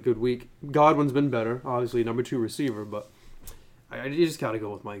 Finished with a good week. Godwin's been better, obviously number 2 receiver, but you just got to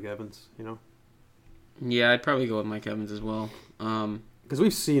go with Mike Evans, you know? Yeah, I'd probably go with Mike Evans as well. Because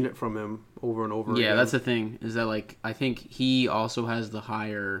we've seen it from him over and over again. Yeah, that's the thing, is that, like, I think he also has the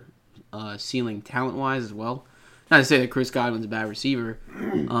higher ceiling talent-wise as well. Not to say that Chris Godwin's a bad receiver.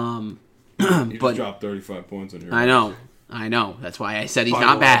 He but just dropped 35 points in here. I know. That's why I said he's By the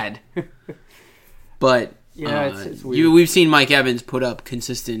not way. bad. But yeah, it's weird. we've seen Mike Evans put up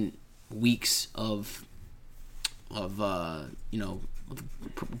consistent weeks of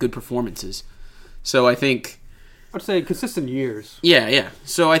good performances. So I think, I'd say consistent years. yeah.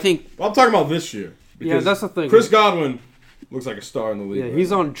 So I think Well, I'm talking about this year. Yeah, because that's the thing. Chris Godwin looks like a star in the league. Yeah, right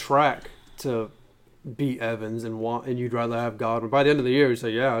he's now. on track to beat Evans and you'd rather have Godwin. By the end of the year, you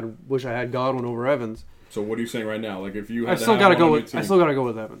say, yeah, I wish I had Godwin over Evans. So what are you saying right now? Like if you I had still to gotta have go one on with your I team- still gotta go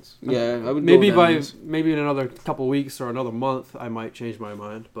with Evans. I would Maybe go with Evans. maybe in another couple weeks or another month, I might change my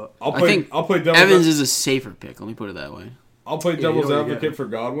mind. But I'll I play. think I'll play devil's. Evans is a safer pick. Let me put it that way. I'll play Yeah, devil's you know what you're advocate for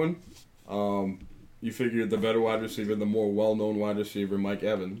Godwin. You figure the better wide receiver, the more well-known wide receiver, Mike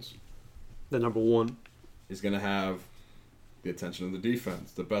Evans, the number 1. is going to have the attention of the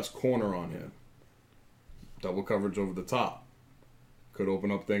defense, the best corner on him, double coverage over the top, could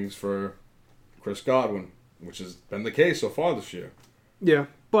open up things for Chris Godwin, which has been the case so far this year. Yeah,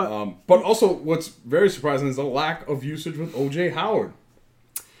 but But also, what's very surprising is the lack of usage with O.J. Howard.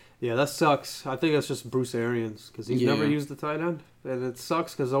 yeah, that sucks. I think that's just Bruce Arians because he's never Yeah. used the tight end, and it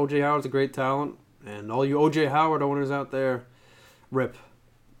sucks because O.J. Howard's a great talent, and all you O.J. Howard owners out there, rip.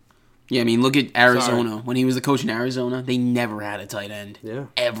 Yeah, I mean, look at Arizona. When he was the coach in Arizona, they never had a tight end. Yeah.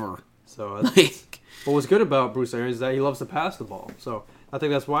 Ever. So Like, what was good about Bruce Arians is that he loves to pass the ball. So I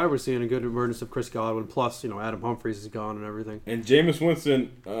think that's why we're seeing a good emergence of Chris Godwin. Plus, Adam Humphries is gone and everything. And Jameis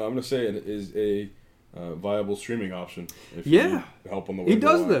Winston, I'm going to say it, is a viable streaming option. If Yeah. you need help on the He waiver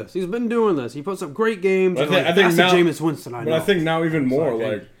does wire. this. He's been doing this. He puts up great games. But You're I think that's now- the Jameis Winston I know. But I think now even more,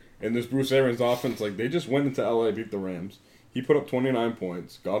 Sorry, like, in this Bruce Arians offense, like, they just went into LA, beat the Rams. He put up 29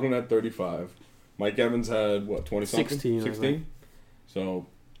 points. Godwin had 35. Mike Evans had, 20-something? 16, I think. 16? So,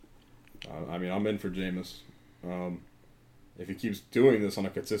 I mean, I'm in for Jameis. If he keeps doing this on a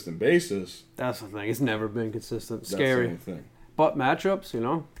consistent basis, That's the thing. It's never been consistent. that's Scary. the only thing. But matchups,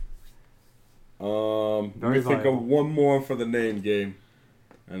 Let Very me think viable. of one more for the name game,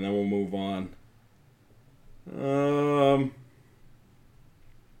 and then we'll move on.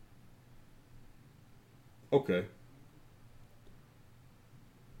 Okay.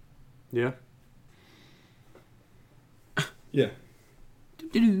 Yeah. Yeah.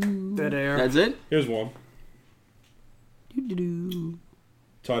 Dead air. that's it? Here's one. Doo-doo-doo.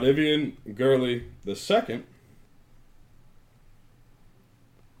 Todd Gurley the second,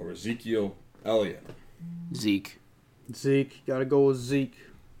 or Ezekiel Elliott. Zeke. Zeke. Got to go with Zeke.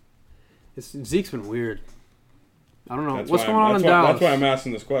 Zeke's been weird. I don't know. That's What's why going on in that's why- Dallas? That's why I'm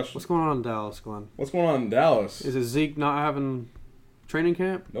asking this question. What's going on in Dallas, Glenn? What's going on in Dallas? Is it Zeke not having training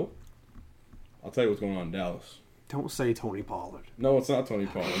camp? Nope. I'll tell you what's going on in Dallas. Don't say Tony Pollard. No, it's not Tony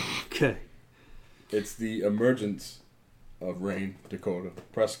Pollard. Okay. It's the emergence of Rain Dakota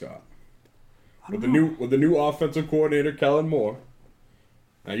Prescott. I With don't the know. new offensive coordinator, Kellen Moore.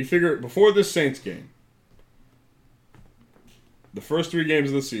 Now you figure before this Saints game, the first 3 games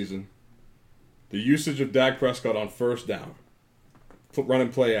of the season, the usage of Dak Prescott on first down, run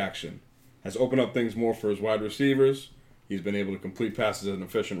and play action, has opened up things more for his wide receivers. He's been able to complete passes at an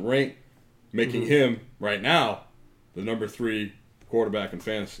efficient rate, making him, right now, the number 3 quarterback in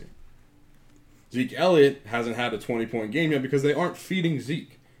fantasy. Zeke Elliott hasn't had a 20-point game yet because they aren't feeding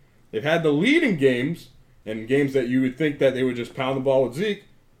Zeke. They've had the lead in games, and games that you would think that they would just pound the ball with Zeke,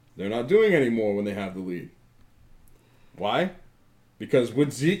 they're not doing anymore when they have the lead. Why? Because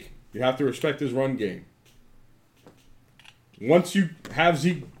with Zeke, you have to respect his run game. Once you have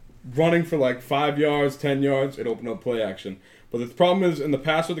Zeke running for like 5 yards, 10 yards, it opened up play action. But the problem is, in the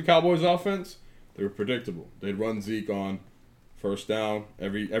past with the Cowboys offense, they were predictable. They'd run Zeke on first down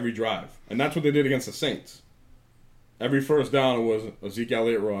every drive. And that's what they did against the Saints. Every first down it was a Zeke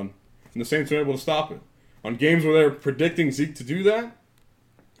Elliott run, and the Saints were able to stop it. On games where they're predicting Zeke to do that,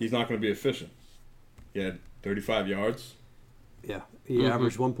 he's not going to be efficient. He had 35 yards, Yeah. He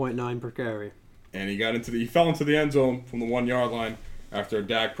averaged 1.9 per carry. and he fell into the end zone from the 1-yard line after a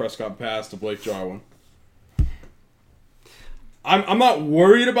Dak Prescott pass to Blake Jarwin. I'm not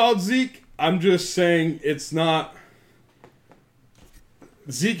worried about Zeke. I'm just saying it's not.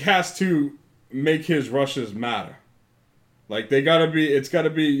 Zeke has to make his rushes matter. Like they gotta be. It's gotta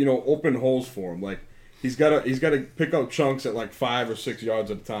be open holes for him. Like he's gotta pick up chunks at like 5 or 6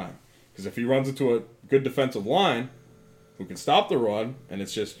 yards at a time. Because if he runs into a good defensive line who can stop the run, and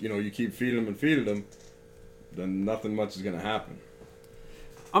it's just you keep feeding him, then nothing much is gonna happen.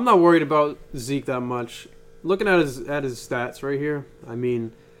 I'm not worried about Zeke that much. Looking at his stats right here, I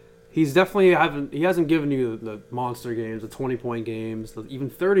mean, he's definitely hasn't given you the monster games, the 20-point games, the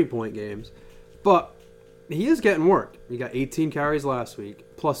even 30-point games, but he is getting work. He got 18 carries last week,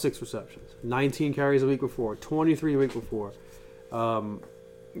 plus 6 receptions. 19 carries a week before, 23 a week before.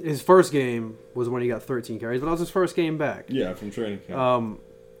 His first game was when he got 13 carries, but that was his first game back. Yeah, from training camp.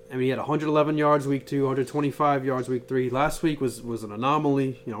 I mean, he had 111 yards week 2, 125 yards week 3. Last week was an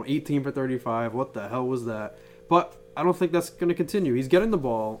anomaly. 18 for 35. What the hell was that? But I don't think that's going to continue. He's getting the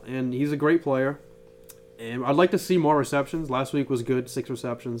ball, and he's a great player. And I'd like to see more receptions. Last week was good, 6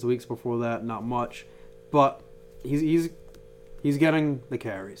 receptions. The weeks before that, not much. But he's getting the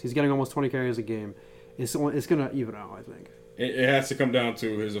carries. He's getting almost 20 carries a game. It's going to even out, I think. It has to come down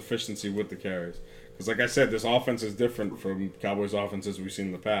to his efficiency with the carries. Because like I said, this offense is different from Cowboys' offenses we've seen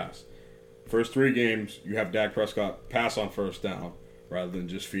in the past. First 3 games, you have Dak Prescott pass on first down rather than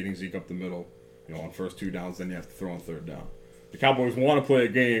just feeding Zeke up the middle. On first 2 downs, then you have to throw on third down. The Cowboys want to play a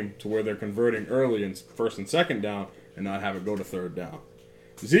game to where they're converting early in first and second down and not have it go to third down.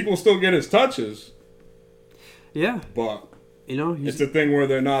 Zeke will still get his touches. Yeah. But it's a thing where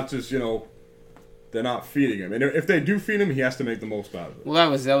they're not just, they're not feeding him. And if they do feed him, he has to make the most out of it.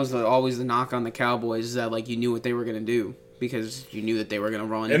 Well, that was always the knock on the Cowboys, is that you knew what they were going to do because you knew that they were going to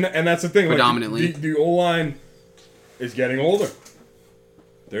run. And that's the thing. Predominantly. The O-line is getting older.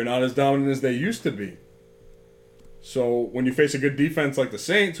 They're not as dominant as they used to be. So when you face a good defense like the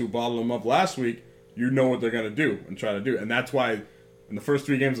Saints, who bottled them up last week, you know what they're going to do and try to do. And that's why in the first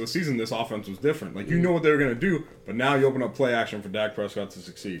 3 games of the season, this offense was different. You know what they were going to do, but now you open up play action for Dak Prescott to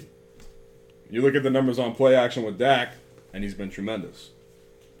succeed. You look at the numbers on play action with Dak, and he's been tremendous.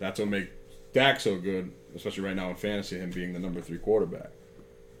 That's what makes Dak so good, especially right now in fantasy, him being the number 3 quarterback.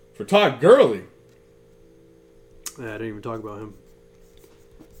 For Todd Gurley, I didn't even talk about him.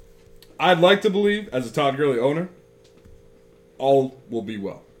 I'd like to believe, as a Todd Gurley owner, all will be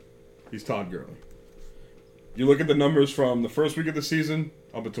well. He's Todd Gurley. You look at the numbers from the first week of the season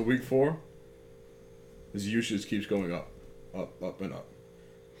up until week 4, his usage keeps going up, and up.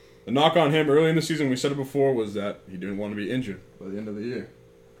 The knock on him early in the season, we said it before, was that he didn't want to be injured by the end of the year.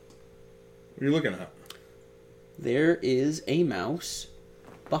 What are you looking at? There is a mouse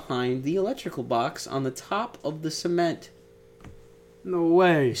behind the electrical box on the top of the cement. No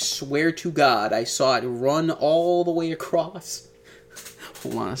way. I swear to God, I saw it run all the way across.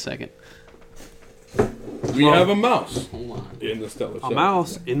 Hold on a second. We have a mouse Hold on. in the Stellar A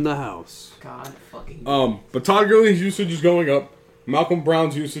mouse in the house. God fucking. But Todd Gurley's usage is going up. Malcolm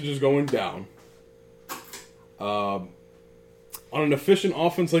Brown's usage is going down. On an efficient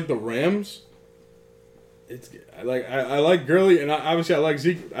offense like the Rams, I like Gurley, and obviously I like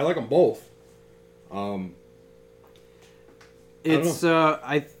Zeke. I like them both.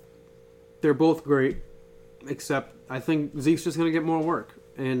 They're both great, except I think Zeke's just gonna get more work.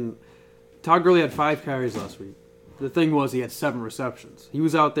 And Todd Gurley had 5 carries last week. The thing was, he had 7 receptions. He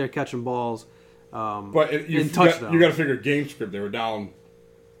was out there catching balls. But you got to figure game script. They were down.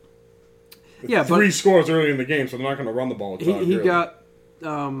 Yeah, 3 scores early in the game, so they're not going to run the ball. With Todd he Gurley. got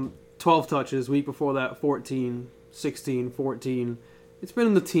 12 touches. Week before that, 14, 16, 14. It's been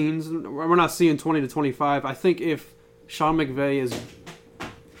in the teens. We're not seeing 20 to 25. I think if Sean McVay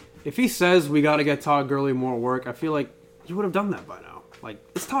if he says we got to get Todd Gurley more work, I feel like he would have done that by now.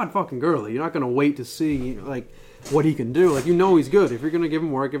 It's Todd fucking Gurley. You're not going to wait to see what he can do. He's good. If you're going to give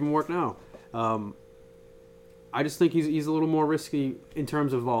him work now. I just think he's a little more risky in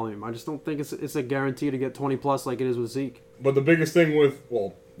terms of volume. I just don't think it's a guarantee to get 20 plus like it is with Zeke. But the biggest thing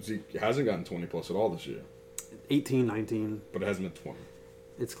Zeke hasn't gotten 20 plus at all this year. 18, 19. But it hasn't been 20.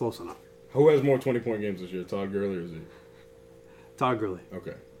 It's close enough. Who has more 20-point games this year, Todd Gurley or Zeke? Todd Gurley.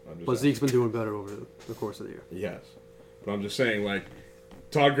 Okay. But Zeke's been doing better over the course of the year. Yes. But I'm just saying,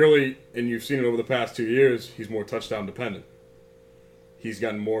 Todd Gurley, and you've seen it over the past 2 years, he's more touchdown dependent. He's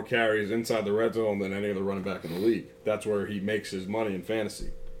gotten more carries inside the red zone than any other running back in the league. That's where he makes his money in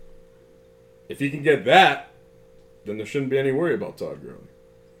fantasy. If he can get that, then there shouldn't be any worry about Todd Gurley.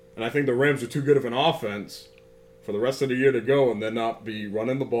 And I think the Rams are too good of an offense for the rest of the year to go and then not be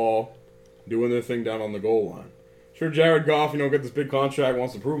running the ball, doing their thing down on the goal line. Sure, Jared Goff, get this big contract,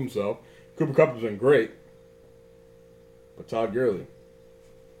 wants to prove himself. Cooper Kupp has been great. But Todd Gurley,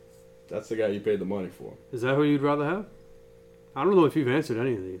 that's the guy you paid the money for. Is that who you'd rather have? I don't know if you've answered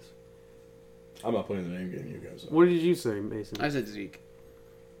any of these. I'm not playing the name game, you guys are. What did you say, Mason? I said Zeke.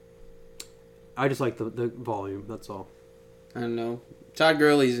 I just like the volume. That's all. I don't know. Todd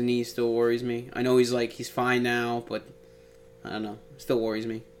Gurley's knee still worries me. I know he's fine now, but I don't know. It still worries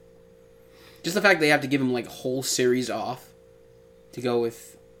me. Just the fact they have to give him like a whole series off to go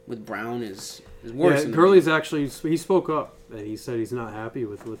with Brown is worse. Yeah, Gurley's actually he spoke up and he said he's not happy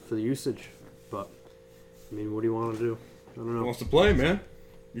with the usage. But I mean, what do you want to do? I don't He know. wants to play, man.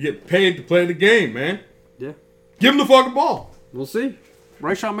 You get paid to play the game, man. Yeah, Give him the fucking ball. we'll see.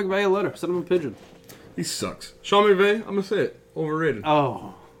 Write Sean McVay a letter. Send him a pigeon. He sucks. Sean McVay, I'm gonna say it. Overrated.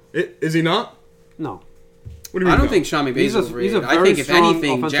 Oh Is he not? no. What do you mean? I don't no? think Sean McVay's He's a overrated. I very think if strong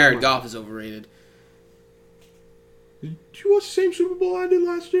anything, offensive Jared mind. Goff is overrated. Did you watch the same Super Bowl I did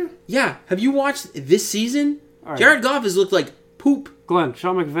last year? Yeah. Have you watched this season? All right. Jared Goff has looked like poop. Glenn,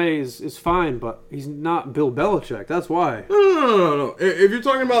 Sean McVay is fine, but he's not Bill Belichick. That's why. No. If you're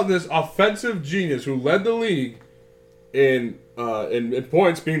talking about this offensive genius who led the league in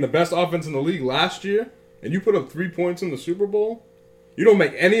points, being the best offense in the league last year, and you put up 3 points in the Super Bowl, you don't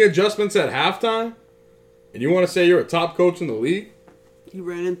make any adjustments at halftime, and you want to say you're a top coach in the league? He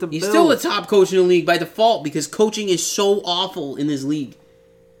ran into He's Bill. still the top coach in the league by default because coaching is so awful in this league.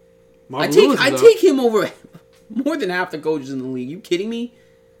 I Marvin Lewis is up. take him over more than half the coaches in the league. You kidding me?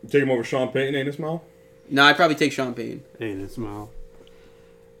 You take him over Sean Payton, ain't his mouth? No, I'd probably take Sean Payton. Ain't it smile?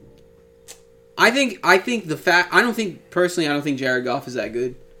 I think I don't think Jared Goff is that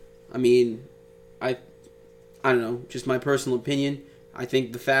good. I mean, I don't know, just my personal opinion. I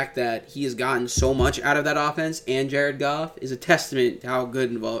think the fact that he has gotten so much out of that offense and Jared Goff is a testament to how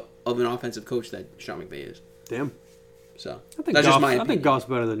good of an offensive coach that Sean McVay is. Damn. So I think that's just Goff, my I opinion. think Goff's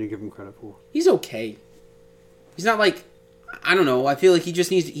better than you give him credit for. He's okay. He's not like, I don't know. I feel like he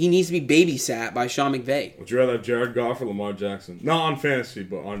needs to be babysat by Sean McVay. Would you rather have Jared Goff or Lamar Jackson? Not on fantasy,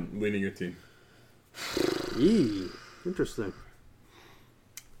 but on leading your team. Eee, interesting.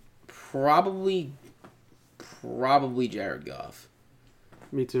 Probably Jared Goff.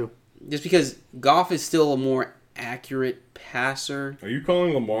 Me too. Just because Goff is still a more accurate passer. Are you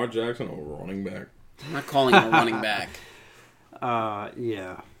calling Lamar Jackson a running back? I'm not calling him a running back.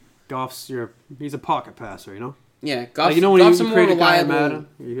 Yeah. He's a pocket passer, you know? Yeah, Goff's, Like, you know when Goff's you a more create a guy in reliable.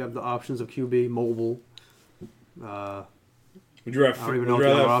 Madden, you have the options of QB, mobile. Would you rather, I don't even would know you what the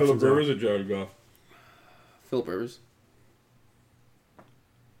rather other have Phillip options are. Rivers or Jared Goff? Philip Rivers.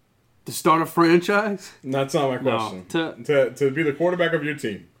 To start a franchise? That's not my No. question. To be the quarterback of your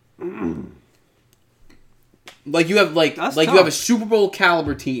team. Like you have That's you tough. have a Super Bowl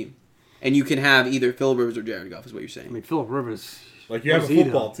caliber team, and you can have either Philip Rivers or Jared Goff. Is what you're saying? I mean, Phillip Rivers. Like you What have a does he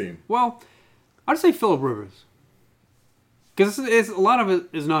football do? team. Well, I'd say Phillip Rivers. Because it's a lot of it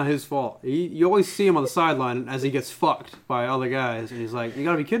is not his fault. You always see him on the sideline as he gets fucked by other guys, and he's like, "You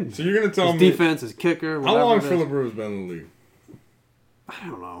gotta be kidding me!" So you're gonna tell His me defense, his kicker. how whatever long it is. Phillip Rivers been in the league? I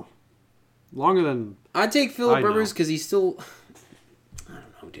don't know. Longer than I'd take Philip I know. Rivers because he's still. I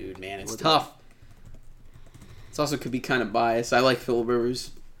don't know, dude. Man, it's tough. It's also could be kind of biased. I like Philip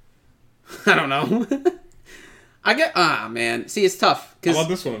Rivers. I don't know. Man. See, it's tough How because about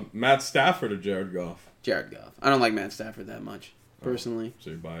this one? Matt Stafford or Jared Goff? Jared Goff. I don't like Matt Stafford that much personally. So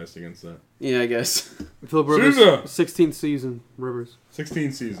you're biased against that. Yeah, I guess. Phillip Rivers. Sousa. 16th season, Rivers.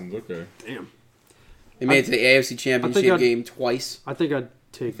 16 seasons, okay. Damn. They made it to the AFC Championship I'd- game twice. I think I'd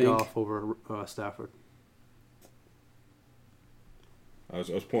take think? Goff over Stafford. I was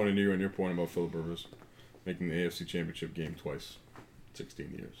pointing to you and you're pointing about Phillip Rivers making the AFC Championship game twice.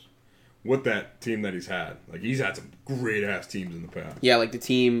 16 years. With that team that he's had. Like, he's had some great-ass teams in the past. Yeah, like the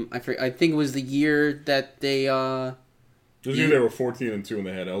team. I think it was the year that they. This year they were 14-2 and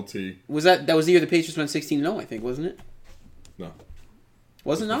they had LT. Was that the year the Patriots went 16-0? I think, wasn't it? No.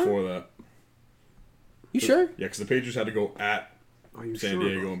 Was it not? Before that. You sure? Yeah, because the Patriots had to go at Are you San sure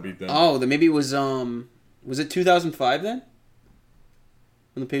Diego about and beat them. Oh, then maybe it was it 2005 then?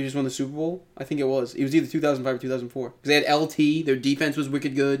 When the Patriots won the Super Bowl? I think it was. It was either 2005 or 2004. Because they had LT, their defense was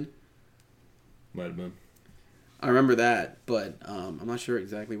wicked good. Might have been. I remember that, but I'm not sure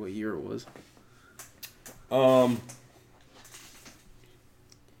exactly what year it was.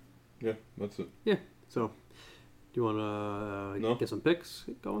 Yeah, that's it. Yeah. So, do you want to No. get some picks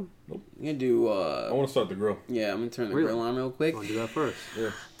going? I'm gonna do. I want to start the grill. Yeah, I'm gonna turn the Really? grill on real quick. You want to do that first?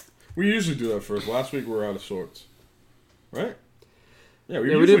 Yeah. We usually do that first. Last week we were out of sorts. Right? Yeah,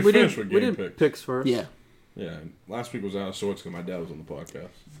 we Yeah, usually we finish did. with We game did picks. first. Yeah. Yeah, and last week was out of sorts because my dad was on the podcast.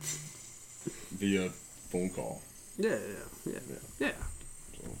 Via phone call. Yeah. Yep,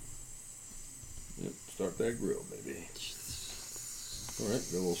 start that grill, baby. All right,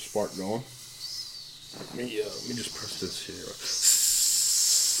 got a little spark going. Let me just press this here.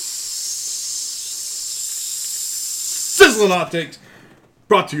 Sizzling hot takes,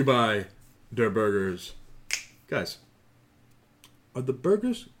 brought to you by Der Burgers. Guys, are the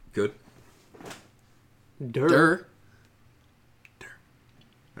burgers good? Dirt.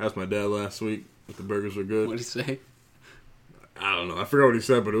 I asked my dad last week if the burgers were good. What did he say? I don't know. I forgot what he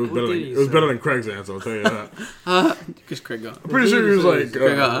said, but it was What better. did Than, he it was say? better than Craig's answer. I'll tell you that. Because Craig got. I'm pretty sure he was like,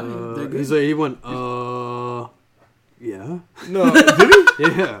 Craig He went, yeah. no, did he?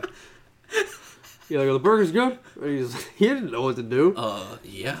 Yeah. Yeah, like, are the burger's good? He didn't know what to do.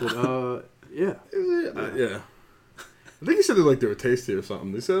 Yeah. Yeah. Yeah. I think he said they were tasty or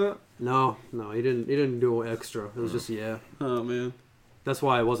something. Did he say that? No, he didn't do extra. It was just yeah. Oh man. That's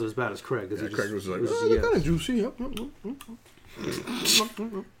why it wasn't as bad as Craig. Yeah, Craig was like, it just they're yes. kind of juicy. Yep.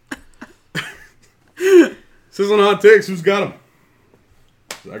 Sizzling hot takes. Who's got them?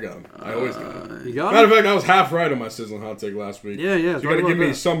 I got them. I always got them. You got Matter it? of fact, I was half right on my sizzling hot take last week. Yeah. So you got talk to about give me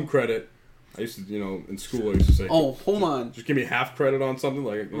that. some credit. I used to, in school, I used to say, Oh, hold on. just give me half credit on something.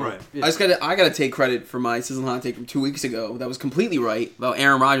 Right. Yeah. I gotta take credit for my sizzling hot take from 2 weeks ago. That was completely right about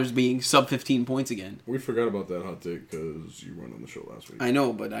Aaron Rodgers being sub 15 points again. We forgot about that hot take because you weren't on the show last week. I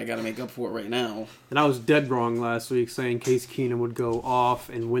know, but I gotta make up for it right now. And I was dead wrong last week saying Case Keenum would go off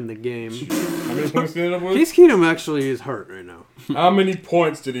and win the game. How many points did he end up with? Case Keenum actually is hurt right now. How many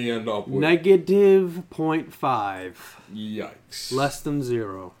points did he end up with? Negative 0.5. Yikes. Less than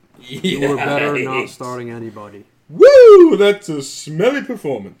 0. You were better not starting anybody. Woo! That's a smelly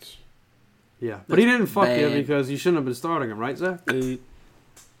performance. Yeah. But he didn't fuck you bad. because you shouldn't have been starting him, right, Zach?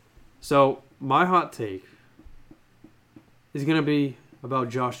 So, my hot take is going to be about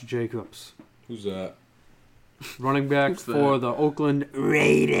Josh Jacobs, Who's that? running back Who's that? for the Oakland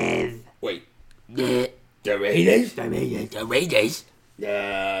Raiders. Wait. The Raiders? Raiders.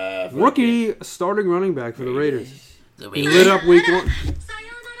 Rookie starting running back for the Raiders. The He lit up week 1.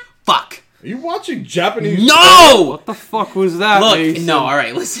 Fuck. Are you watching Japanese? No! What the fuck was that, Look, Mason? no,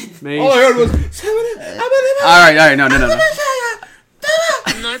 alright, listen. Mason. All I heard was. Alright, no.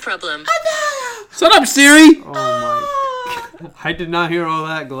 No problem. Shut up, Siri! Oh my. I did not hear all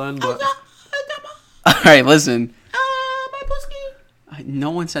that, Glenn, but Alright, listen.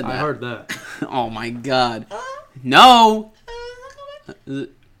 No one said that. I heard that. Oh my god. No!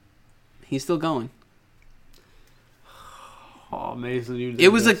 He's still going. Oh, Mason, you did It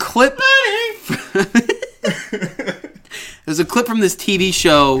was a this. clip. It was a clip from this TV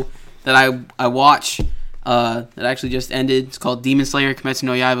show that I watch. That actually just ended. It's called Demon Slayer Kimetsu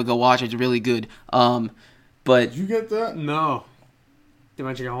no Yaiba. Go watch it. It's really good. But Did you get that? No.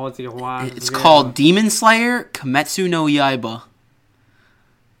 it's called Demon Slayer Kimetsu no Yaiba.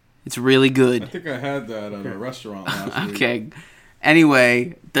 It's really I good. think I had that at a restaurant last week. Okay.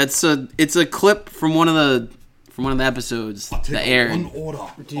 Anyway, it's a clip from one of the episodes that aired. One order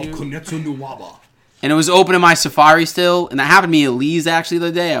of Kunetsu no Waba. And it was open in my Safari still. And that happened to me at Lee's actually the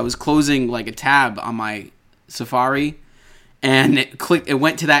other day. I was closing like a tab on my Safari. And it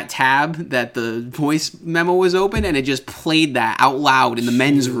went to that tab that the voice memo was open. And it just played that out loud in the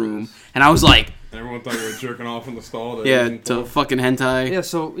men's room. And I was like, Everyone thought you were jerking off in the stall. That yeah, isn't to porn. fucking hentai. Yeah,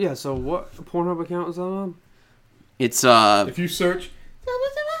 so what Pornhub account is that on? It's, If you search,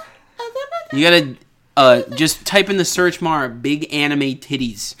 you gotta, just type in the search bar, big anime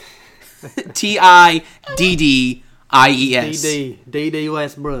titties. TIDDIES. D.D.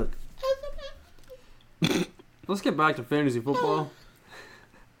 Westbrook. Let's get back to fantasy football.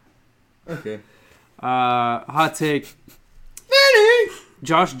 okay. Hot take.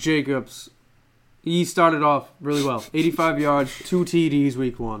 Josh Jacobs. He started off really well. 85 yards, 2 TDs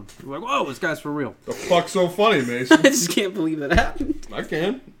week 1. You're like, whoa, this guy's for real. The fuck's so funny, Mason? I just can't believe that happened. I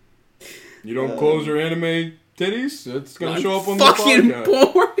can. You don't close your anime titties, it's gonna I'm show up on the fucking podcast.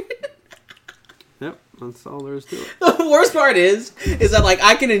 bored. Yep, that's all there is to it. The worst part is that like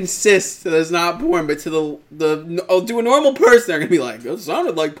I can insist that it's not porn, but to I'll do a normal person, they're gonna be like, "It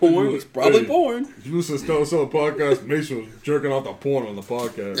sounded like porn. It's probably Hey. porn." If you listen to Stella Soul podcast, Mason was jerking off the porn on the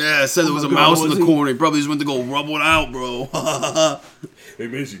podcast. Yeah, I said there was a God, mouse in was the he? corner. He probably just went to go rub one out, bro. Hey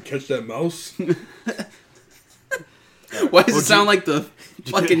Mason, catch that mouse? Why does it sound like the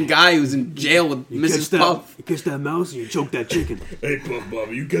fucking guy who's in jail with Mrs. Puff? You catch that mouse and you choke that chicken. Hey Puff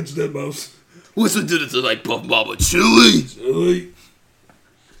Bobby, you catch that mouse? Listen to it like Puff Baba. Chili.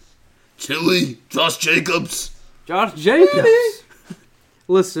 Josh Jacobs. Josh Jacobs.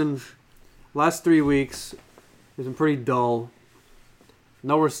 Listen, last 3 weeks has been pretty dull.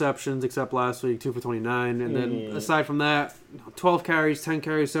 No receptions except last week, 2 for 29. And then aside from that, 12 carries, 10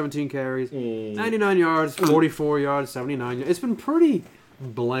 carries, 17 carries, 99 yards, 44 yards, 79. It's been pretty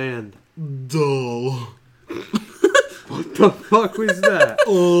bland. Dull. What the fuck was that?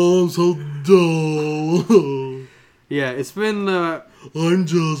 Oh, I'm so dull. Yeah, it's been... I'm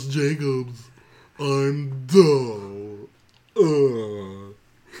Josh Jacobs. I'm dull.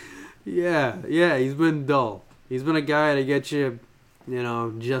 Yeah, he's been dull. He's been a guy to get you,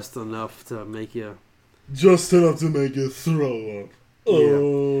 just enough to make you... Just enough to make you throw up.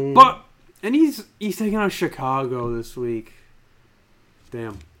 Yeah. But, and he's taking on Chicago this week.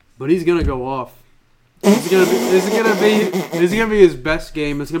 Damn. But he's gonna go off. This is gonna be his best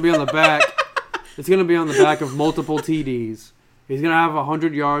game. It's gonna be on the back. It's gonna be on the back of multiple TDs. He's gonna have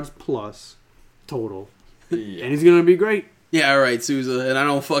 100 yards plus total, and he's gonna be great. Yeah, all right, Sousa. And I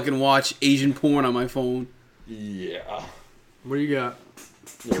don't fucking watch Asian porn on my phone. Yeah. What do you got,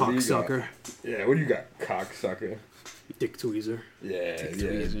 cocksucker? Yeah, what do you got, cocksucker? Dick tweezer, Yeah.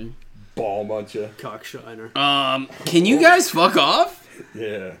 Ball muncher. cockshiner. Can you guys fuck off?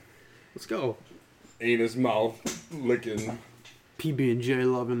 Yeah. Let's go. Anus mouth licking PB&J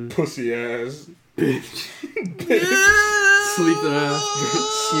loving pussy ass. sleeping ass.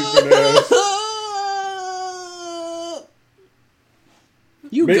 Sleeping ass.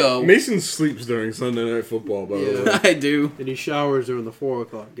 You go. Mason sleeps during Sunday Night Football, by the way. I do. And he showers during the 4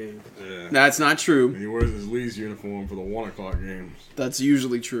 o'clock game. Yeah. That's not And true. he wears his Lee's uniform for the 1 o'clock games. That's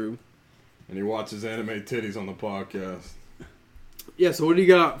usually true. And he watches anime titties on the podcast. Yeah. So what do you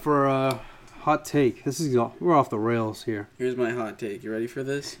got for hot take? We're off the rails here. Here's my hot take. You ready for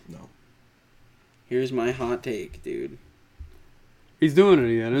this? No. Here's my hot take, dude. He's doing it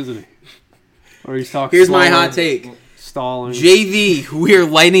again, isn't he? Or he's talking. Here's my hot take. Stalling. JV, we are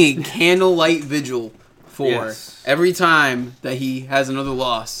lighting a candlelight vigil for Yes. every time that he has another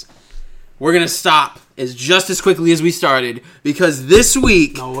loss. We're going to stop just as quickly as we started because this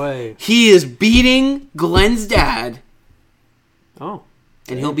week No way. he is beating Glenn's dad Oh.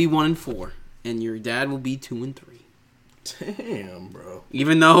 and he'll be 1-4 and your dad will be 2-3. Damn, bro.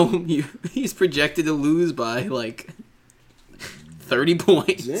 Even though he's projected to lose by like 30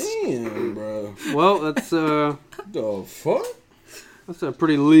 points. Damn, bro. Well, that's The fuck? that's a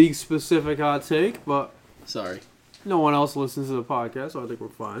pretty league specific hot take, but Sorry. no one else listens to the podcast, so I think we're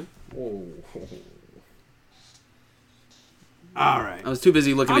fine. Oh. All right. I was too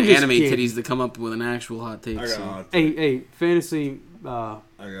busy looking I'm at just anime kidding. titties to come up with an actual hot take. I got a So. hot take. Hey, fantasy. I got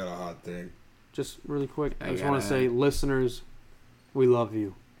a hot take. Just really quick, I I just want gotta- to say, listeners, we love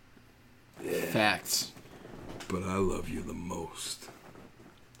you. Facts. But I love you the most.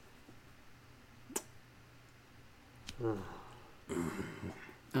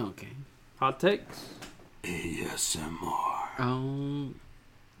 Okay. Hot takes. ASMR.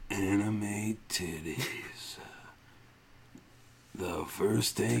 Anime titties. The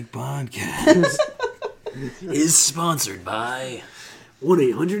First Take Podcast. Is sponsored by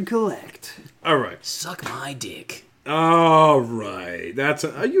 1-800-COLLECT. All right. Suck My Dick. All right.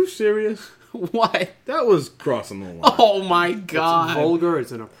 Are you serious? What? That was crossing the line. Oh my It's god. vulgar.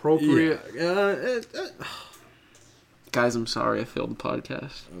 It's inappropriate. Guys, I'm sorry I failed the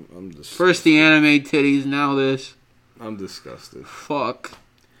podcast. I'm just. First the anime titties, now this. I'm disgusted. Fuck.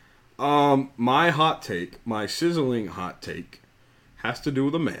 My hot take, my sizzling hot take, has to do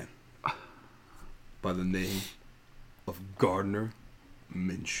with a man by the name of Gardner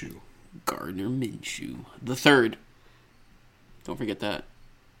Minshew. Gardner Minshew. The third. Don't forget that.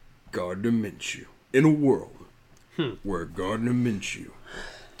 Gardner Minshew. In a world where Gardner Minshew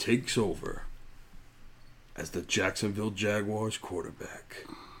takes over as the Jacksonville Jaguars quarterback,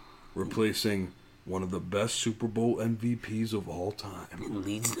 replacing one of the best Super Bowl MVPs of all time,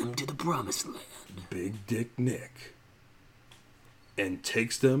 Leads them to the promised land. Big Dick Nick, and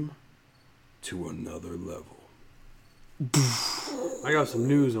takes them to another level. I got some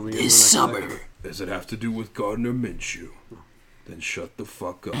news on the This summer. Does it have to do with Gardner Minshew? Then shut the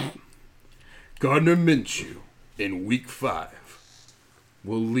fuck up. Gardner Minshew, in Week 5,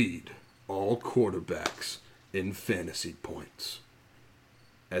 will lead all quarterbacks in fantasy points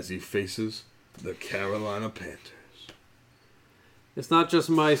as he faces the Carolina Panthers. It's not just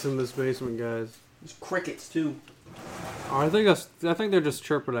mice in this basement, guys. There's crickets too. Oh, I think they're just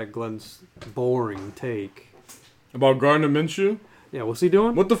chirping at Glenn's boring take. About Gardner Minshew? Yeah, what's he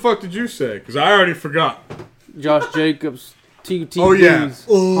doing? What the fuck did you say? Because I already forgot. Josh Jacobs, TTPs, Oh, yeah.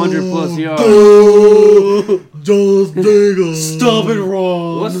 100 plus yards. Josh Jacobs. Stop it,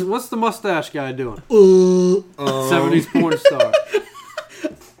 Ron. What's the mustache guy doing? 70s porn star.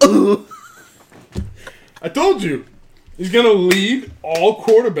 I told you. He's going to lead all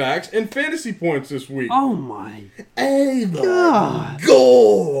quarterbacks in fantasy points this week. Oh my Hey, God.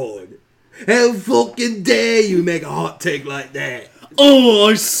 God. How fucking dare you make a hot take like that? Oh,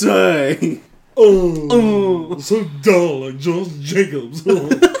 I say. Oh, so dull like Josh Jacobs.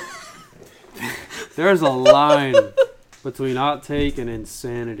 There's a line between hot take and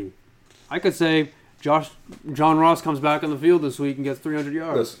insanity. I could say John Ross comes back on the field this week and gets 300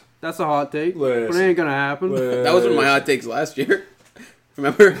 yards. Listen. That's a hot take, but Listen. it ain't gonna happen. That was one of my hot takes last year.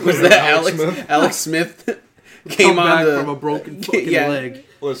 Remember? Was that Alex Smith came Come on back the from a broken fucking Yeah. leg.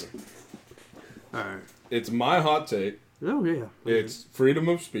 Listen, All right. it's my hot take. Oh yeah. It's freedom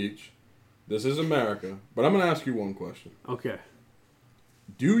of speech. This is America. But I'm going to ask you one question. Okay.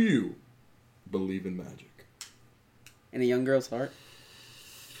 Do you believe in magic? in a young girl's heart.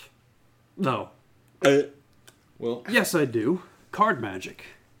 No. Well, Yes, I do. Card magic.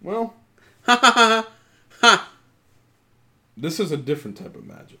 well, this is a different type of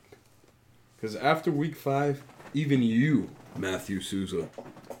magic. Because after week 5, even you, Matthew Souza,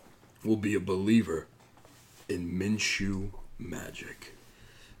 will be a believer in Minshew magic.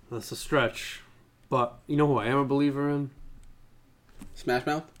 That's a stretch. But you know who I am a believer in? Smash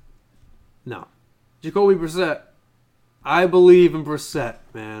Mouth? No. Jacoby Brissett. I believe in Brissett,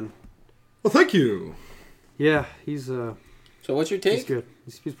 man. Well, thank you. Yeah, he's So what's your he's take? good.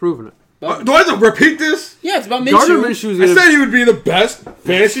 He's proven it. Do I have to repeat this? Yeah, it's about Gardner Minshew. Minshew's I gonna said he would be the best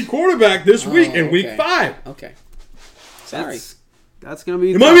fantasy quarterback this week in week okay. 5. Okay. Sorry. That's gonna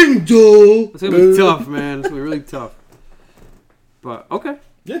be Am tough. I being dull? It's gonna be tough, man. It's gonna be really tough. But okay.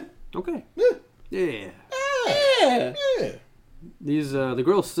 Yeah. Okay. Yeah. Yeah. Yeah. Yeah. These the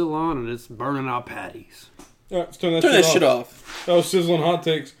grill's still on and it's burning out patties. All right, let's turn that, Turn that shit off. That was Sizzling Hot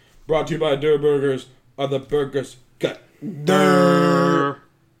Takes, brought to you by Durr Burgers. Are the burgers good?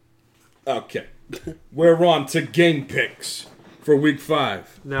 Okay. We're on to game picks for week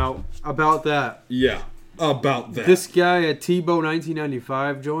 5. Now, about that. Yeah, about that. This guy at Tebow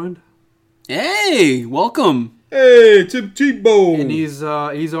 1995 joined. Hey, welcome. Hey, Tim Tebow. And he's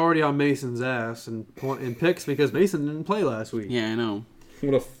already on Mason's ass in picks because Mason didn't play last week. Yeah, I know.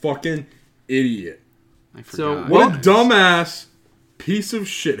 What a fucking idiot. I So, forgot. What a dumbass piece of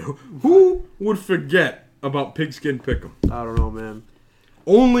shit. Who would forget about Pigskin Pick'em? I don't know, man.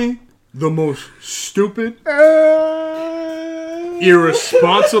 Only the most stupid,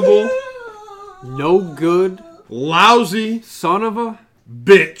 irresponsible, No good lousy son of a.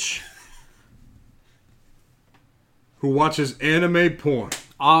 bitch who watches anime porn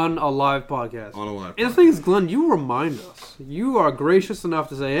On a live podcast. on a live And the podcast. thing is, Glenn, you remind us. You are gracious enough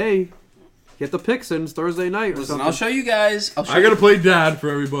to say, hey, get the picks in Thursday night or Listen, something. I'll show you guys. I gotta play dad for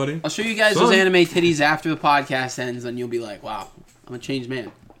everybody. I'll show you guys Son. those anime titties after the podcast ends, and you'll be like, "Wow, I'm a changed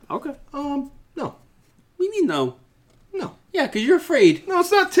man." Okay. No. What do you mean, no? No. Yeah, because you're afraid. No,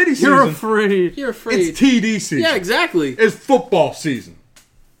 it's not titty season. You're afraid. You're afraid. It's TD season. Yeah, exactly. It's football season.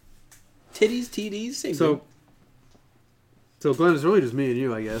 Titties, TDs, same So, Glenn, it's really just me and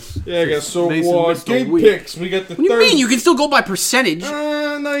you, I guess. Yeah, I guess so. Mason missed a Game week. picks. We get the What do you mean? You can still go by percentage.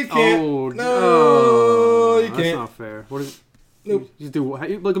 No, you can't. Oh, no, you That's can't. not fair. What is Nope. You do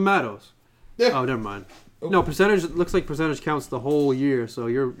look at Mattos. Yeah. Oh, never mind. No, percentage looks like percentage counts the whole year, so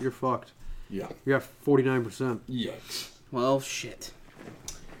you're fucked. Yeah. You're at 49%. Yikes. Well, shit.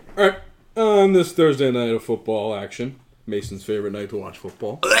 All right. On this Thursday night of football action, Mason's favorite night to watch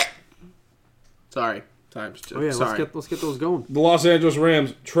football. Sorry. Oh yeah, Sorry. let's get those going. The Los Angeles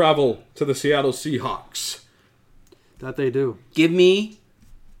Rams travel to the Seattle Seahawks. That they do. Give me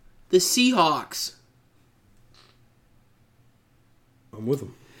the Seahawks. I'm with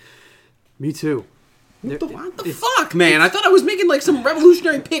them. Me too. What the fuck, man? I thought I was making like some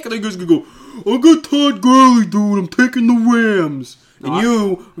revolutionary pick, and then guys gonna go, I got Todd Gurley, dude. I'm taking the Rams. And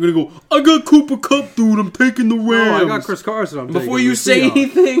you are gonna go, I got Cooper Kupp, dude. I'm taking the Rams. No, I got Chris Carson. I'm Before taking you the say Seahawks.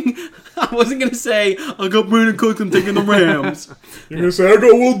 anything, I wasn't gonna say I got Brandon Cooks. I'm taking the Rams. You're going to say, I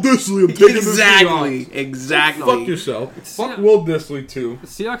got Will Disley. I'm taking Exactly. the Seahawks. Exactly. Fuck yourself. Fuck Will Disley, too. The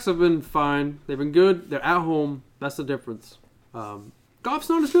Seahawks have been fine. They've been good. They're at home. That's the difference. Goff's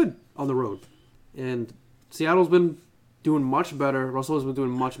not as good on the road, and Seattle's been doing much better. Russell has been doing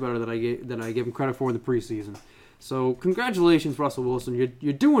much better than I gave him credit for in the preseason. So congratulations, Russell Wilson.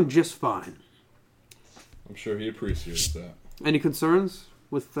 You're doing just fine. I'm sure he appreciates that. Any concerns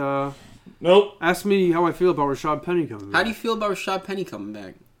with? Nope. Ask me how I feel about Rashad Penny coming back. How do you feel about Rashad Penny coming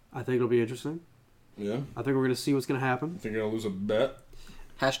back? I think it'll be interesting. Yeah. I think we're going to see what's going to happen. Think you're going to lose a bet?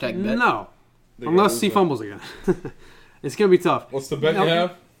 Hashtag bet. No, Think unless you're he gonna lose fumbles again. It's going to be tough. What's the bet Now, you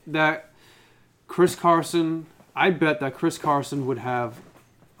have? That Chris Carson, I bet that Chris Carson would have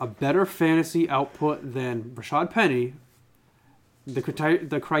a better fantasy output than Rashad Penny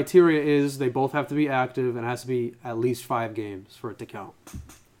The criteria is they both have to be active and it has to be at least 5 games for it to count.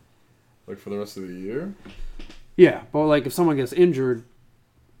 Like for the rest of the year? Yeah, but like if someone gets injured,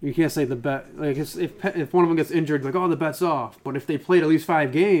 you can't say the bet. Like if one of them gets injured, like, oh, the bet's off. But if they played at least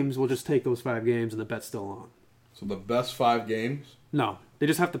 5 games, we'll just take those 5 games and the bet's still on. So the best 5 games? No, they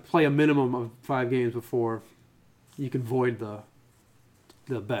just have to play a minimum of 5 games before you can void the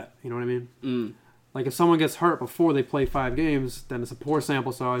bet. You know what I mean? Mm. Like if someone gets hurt before they play 5 games, then it's a poor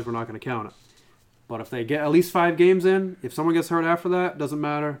sample size. We're not going to count it. But if they get at least 5 games in, if someone gets hurt after that, doesn't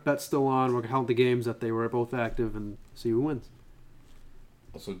matter. Bet's still on. We're going to count the games that they were both active and see who wins.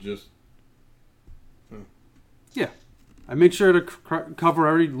 Also just... Yeah. I made sure to cover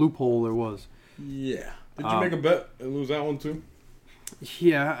every loophole there was. Yeah. Did you make a bet and lose that one too?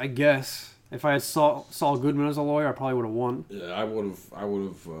 Yeah, I guess. If I had Saul Goodman as a lawyer, I probably would have won. Yeah, I would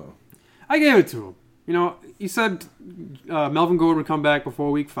have... I gave it to him. You know, he said Melvin Gordon would come back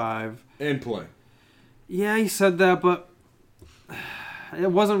before week 5. And play. Yeah, he said that, but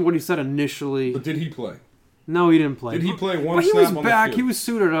it wasn't what he said initially. But did he play? No, he didn't play. Did he play one But he snap was on back. the He field? was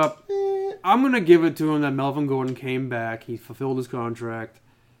suited up. I'm going to give it to him that Melvin Gordon came back. He fulfilled his contract.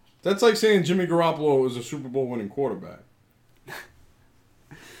 That's like saying Jimmy Garoppolo is a Super Bowl winning quarterback.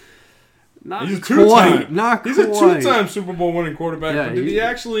 Not He's a quite. two-time. Not He's quite. a 2-time Super Bowl winning quarterback. Yeah, but did he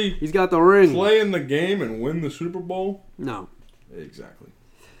actually He's got the ring. play in the game and win the Super Bowl? No. Exactly.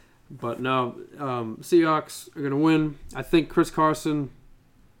 But no, Seahawks are going to win. I think Chris Carson,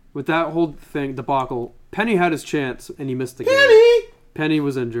 with that whole thing, debacle, Penny had his chance and he missed the game. Penny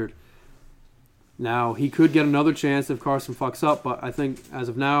was injured. Now, he could get another chance if Carson fucks up, but I think as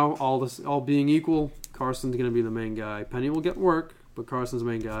of now, all being equal, Carson's going to be the main guy. Penny will get work, but Carson's the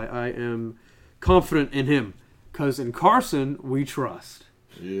main guy. I am confident in him because in Carson, we trust.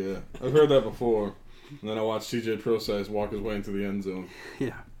 Yeah. I've heard that before. And then I watched CJ Process walk his way into the end zone.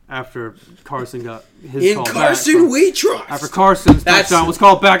 Yeah. After Carson got his In call Carson, back. we trust. After Carson's That's- touchdown was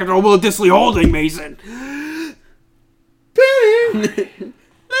called back after a Will Disley holding, Mason.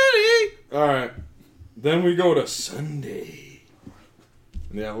 All right. Then we go to Sunday.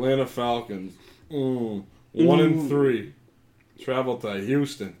 And the Atlanta Falcons, 1-3, travel to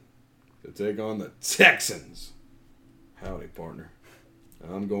Houston to take on the Texans. Howdy, partner.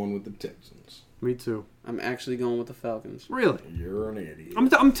 I'm going with the Texans. Me too. I'm actually going with the Falcons. Really? You're an idiot.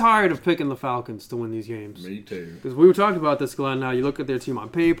 I'm tired of picking the Falcons to win these games. Me too. Because we were talking about this, Glenn. Now you look at their team on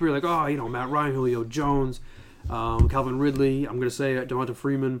paper, you're like, oh, you know, Matt Ryan, Julio Jones, Calvin Ridley. I'm going to say Devonta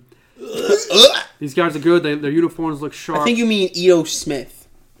Freeman. These guys are good. Their uniforms look sharp. I think you mean Ito Smith.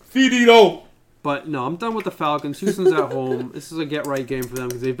 Fido. But no, I'm done with the Falcons. Houston's at home. This is a get-right game for them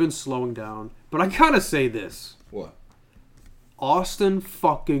because they've been slowing down. But I got to say this. What? Austin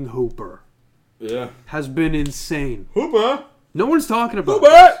fucking Hooper Yeah. has been insane. Hooper. No one's talking about Hooper.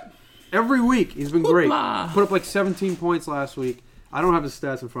 this. Every week, he's been great. Hoopla. Put up like 17 points last week. I don't have the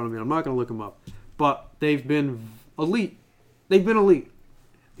stats in front of me. I'm not going to look them up. But they've been elite. They've been elite.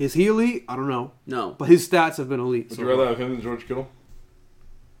 Is he elite? I don't know. No. But his stats have been elite. Would so you rather far. have him than George Kittle?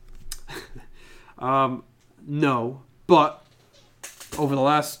 No. But over the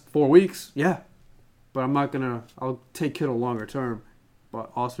last 4 weeks, yeah. But I'm not going to... I'll take Kittle longer term.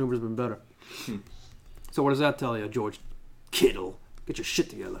 But Austin Hooper's been better. So what does that tell you, George Kittle? Get your shit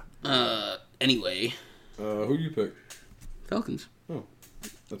together. Anyway. Who you pick? Falcons. Oh.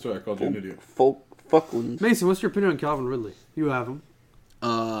 That's right. I called you an idiot. Falcons. Mason, what's your opinion on Calvin Ridley? You have him.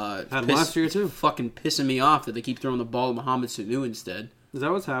 Had him last year, too. Fucking pissing me off that they keep throwing the ball to Mohamed Sanu instead. Is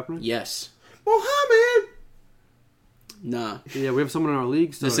that what's happening? Yes. Mohammed. Nah. Yeah, we have someone in our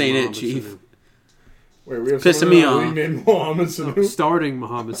league This starting ain't it, Mohamed Chief. Sanu. Wait, we have Pissing someone me in our off. league named Mohammed Sanu. Starting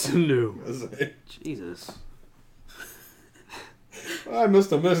Mohamed Sanu. That's it. Jesus. I must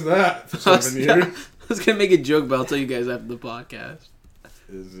have missed that for I was 7 years. I was gonna make a joke, but I'll tell you guys after the podcast.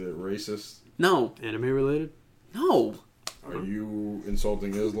 Is it racist? No. Anime related? No. Are you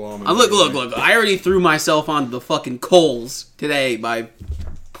insulting Islam? Look. I already threw myself onto the fucking coals today by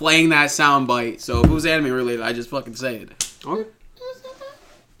playing that soundbite. So if it was anime related, I just fucking say it. Okay.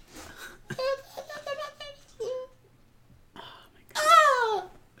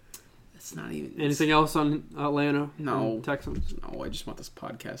 It's not even. Anything else on Atlanta? No. and Texans? No, I just want this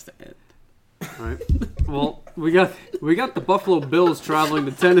podcast to end. All right. Well, we got the Buffalo Bills traveling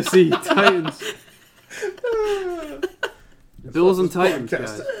to Tennessee Titans. Bills and Titans,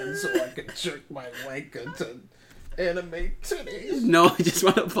 guys. So I can jerk my wanker to animate titties. No, I just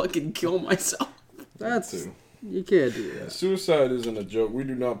want to fucking kill myself. That's Too. you can't do that. Suicide isn't a joke. We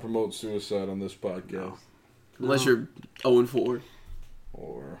do not promote suicide on this podcast. Unless you're 0-4.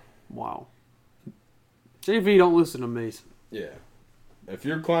 Or Wow. JV, don't listen to Mason. yeah, If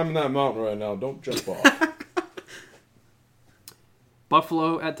you're climbing that mountain right now, don't jump off.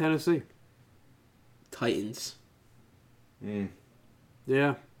 Buffalo at Tennessee. Titans.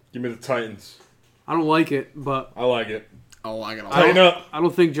 Yeah. Give me the Titans. I don't like it, but I like it. Oh, I got all Tighten up. I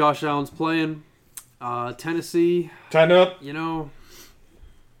don't think Josh Allen's playing. Tennessee, Tighten up. you know,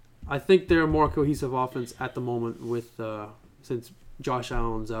 I think they're a more cohesive offense at the moment with since Josh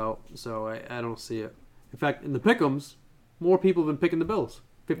Allen's out. So I don't see it. In fact, in the pick'ems, more people have been picking the Bills,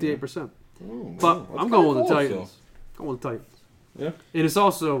 58%. Ooh, But that's I'm going kinda with the close, Titans. Going with the Titans. though. Yeah. And it's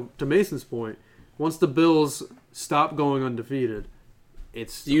also, to Mason's point, once the Bills stop going undefeated,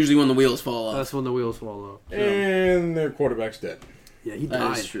 it's Usually when the wheels fall off. that's when the wheels fall off. So, And their quarterback's dead. yeah, he That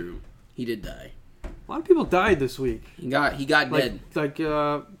died. is true. He did die. A lot of people died this week. He got dead. Like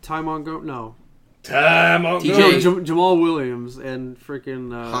Ty Montgomery. No, Time on TJ. Jamal Williams and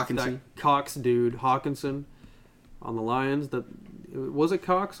freaking Hawkinson. that Cox dude Hawkinson on the Lions. That was it.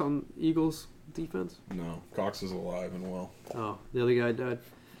 Cox on Eagles defense. No, Cox is alive and well. Oh, the other guy died.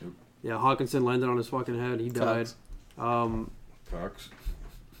 Yep. Yeah, Hawkinson landed on his fucking head. He died. Cox. Cox.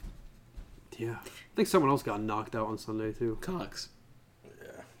 Yeah, I think someone else got knocked out on Sunday too. Cox.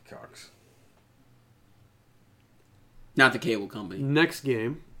 Yeah, Cox. Not the cable company. Next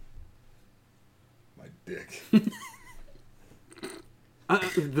game, My dick.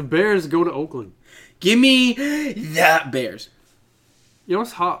 the Bears go to Oakland. Give me that Bears. You know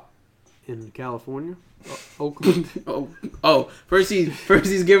it's hot in California, Oakland. Oh. First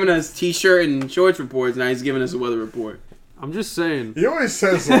he's giving us t-shirt and shorts reports. Now he's giving us a weather report. I'm just saying, He always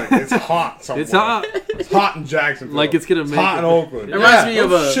says like it's hot somewhere. it's hot. It's hot in Jacksonville. Like it's gonna make hot in it. Oakland. It reminds me Yeah, of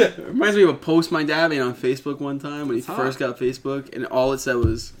no a shit. it reminds me of a post my dad made on Facebook one time when he hot. first got Facebook, and all it said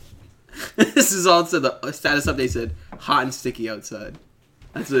was, "This is all it said." The status update said, "Hot and sticky outside."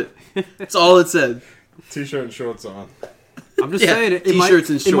 That's it. That's all it said. T-shirt and shorts on. I'm just Yeah, saying it. t-shirts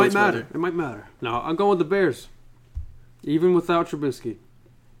and It might shorts matter. weather. It might matter. No, I'm going with the Bears, even without Trubisky.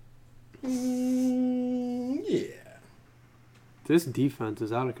 Yeah. This defense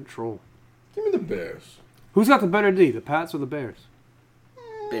is out of control. Give me the Bears. Who's got the better D, the Pats or the Bears?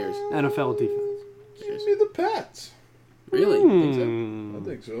 Bears. NFL defense. Give me the Pats. Really? Think so? I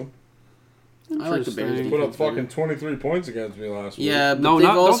think so. I like the Bears. Interesting. Put up defense better. fucking 23 points against me last week. Yeah, but No, they've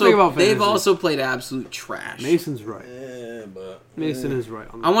don't think about they've fantasy. also played absolute trash. Mason's right. Yeah, but Mason is right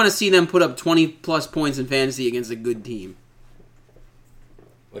on I that. want to see them put up 20 plus points in fantasy against a good team.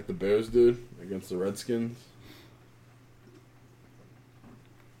 like the Bears did against the Redskins.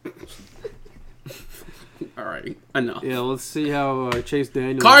 All right, enough. Yeah, let's see how Chase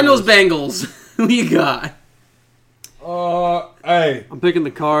Daniels. Cardinals, does. Bengals. Who you got? Hey, I'm picking the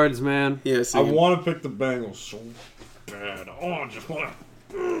Cards, man. Yeah, I same. want to pick the Bengals so bad. Oh, I just want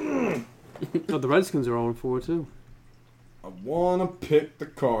to. Oh, the Redskins are 0-4 too. I want to pick the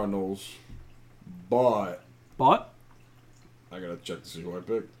Cardinals, but But I gotta check to see who I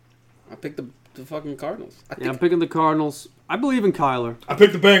picked. I picked the fucking Cardinals. I yeah, I'm think, picking the Cardinals. I believe in Kyler. I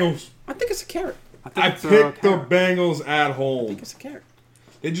picked the Bengals. I think it's a carrot. I it's, picked the Kyler. Bengals at home. It's a carrot.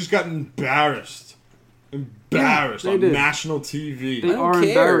 They just got embarrassed. Embarrassed they on did. national TV. They don't are care.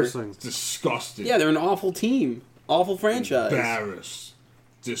 embarrassing. Disgusting. Yeah, they're an awful team. Awful franchise. Embarrassed.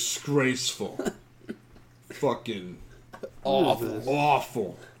 Disgraceful. Fucking Awful.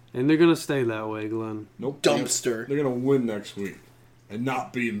 awful. And they're gonna stay that way, Glenn. Nope. Dumpster. They're gonna win next week and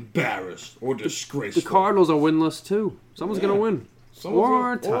not be embarrassed or disgraceful. The Cardinals are winless too. Someone's Yeah. gonna win.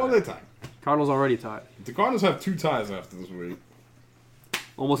 Or tie. they tie. Cardinals already tied. The Cardinals have 2 ties after this week.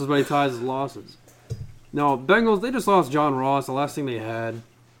 Almost as many ties as losses. No, Bengals, they just lost John Ross, the last thing they had.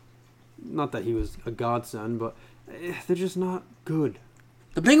 Not that he was a godsend, but they're just not good.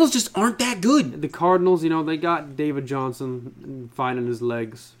 The Bengals just aren't that good. The Cardinals, they got David Johnson finding his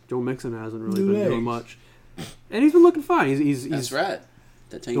legs. Joe Mixon hasn't really been doing much. And he's been looking fine. He's That's right.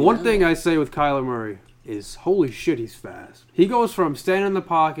 The one thing I say with Kyler Murray is, holy shit, he's fast. He goes from standing in the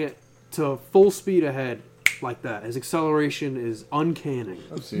pocket to full speed ahead like that. His acceleration is uncanny.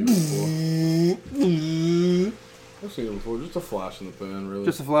 I've seen it before. I've seen it before. Just a flash in the pan, really.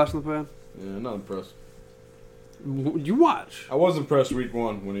 Just a flash in the pan. Yeah, not impressed. You watch. I was impressed week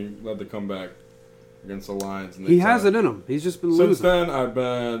 1 when he led the comeback against the Lions. And He has it in him. He's just been Since losing. then, I've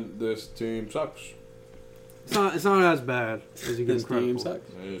been, this team sucks. It's not as bad as you give This him credit team for.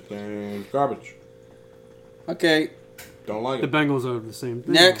 sucks. This team's garbage. Okay, Don't like The it. Bengals are the same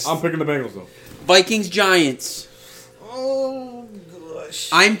thing. next. I'm picking the Bengals, though. Vikings, Giants. Oh, gosh.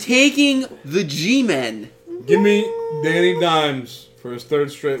 I'm taking the G-Men. Give me Danny Dimes for his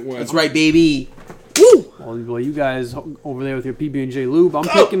 3rd straight win. That's right, baby. Woo! Well, you guys over there with your PB&J lube,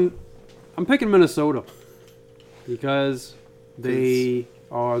 I'm picking Minnesota because They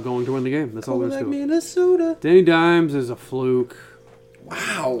are going to win the game. That's all there's to it. Minnesota. Danny Dimes is a fluke.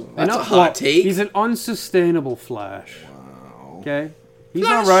 Wow, And that's a well, hot take. He's an unsustainable Flash. Wow. Okay? He's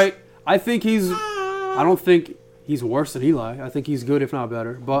all right. I don't think he's worse than Eli. I think he's good, if not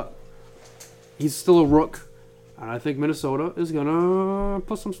better. But he's still a rook. And I think Minnesota is going to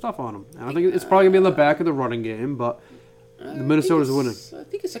put some stuff on him. And I think it's probably going to be in the back of the running game, but the Minnesota's winning. I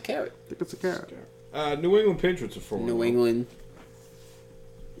think it's a carrot. I think it's a carrot. New England Patriots are 4-0. New England.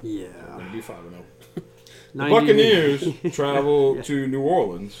 Yeah. They'll be 5-0. The 90 Buccaneers travel to New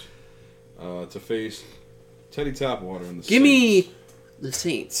Orleans to face Teddy Tapwater and the Give Saints. me the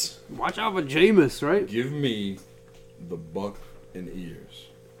Saints. Watch out for Jameis, right? Give me the Buccaneers.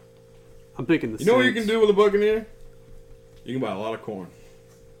 I'm picking the You know what you Saints. can do with a Buccaneer? You can buy a lot of corn.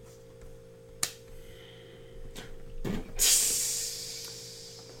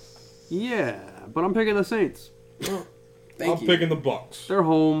 Yeah, but I'm picking the Saints. Thank I'm you. picking the Bucks. They're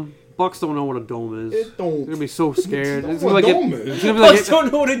home. Bucks don't know what a dome is. It don't. They're gonna be so scared. Don't It's know gonna what be dome like is. it's gonna be like Bucks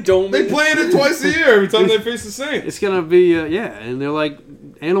don't know what a dome They is. playing it twice a year every time they face the Saints. it's gonna be yeah, and they're like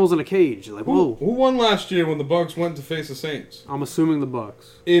animals in a cage. Like Who whoa. won last year when the Bucks went to face the Saints I'm assuming the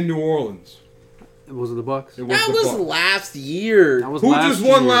Bucks. in New Orleans? Was it the Bucks? It That the was Bucks. last year. That was Who last just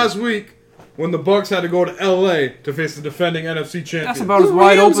won year. last week when the Bucks had to go to L.A. to face the defending NFC champion? That's about as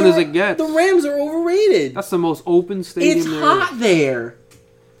wide Rams open as are- it gets. The Rams are overrated. That's the most open stadium It's there hot is. there.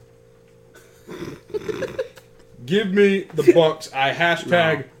 Give me the Bucks. I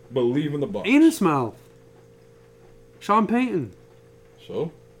hashtag believe in the Bucks. Ain't his mouth. Sean Payton.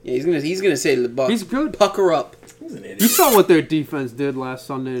 So Yeah, he's gonna say to the Bucks. He's good. Pucker up. he's an idiot. You saw what their defense did last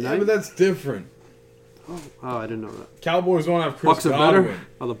Sunday Yeah, night. but that's different. Oh, I didn't know that. Cowboys don't have Chris Bucks are Godwin. better.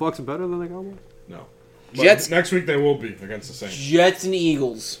 Are the Bucks better than the Cowboys? No. But Jets- next week they will be against the Saints. Jets and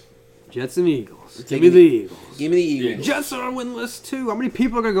Eagles. Jets and Eagles. Give taking me the Eagles. Give me the Eagles. Jets are on win list too. How many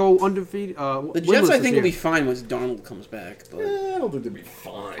people are gonna go undefeated? The Jets, I think, will be fine once Darnold comes back. But I don't think they'll be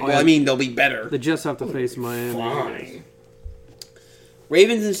fine. well, I mean, they'll be better. The Jets have to face Miami. Fine.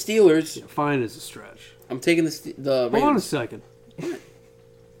 Ravens and Steelers. Fine is a stretch. I'm taking the Hold on a Ravens. second.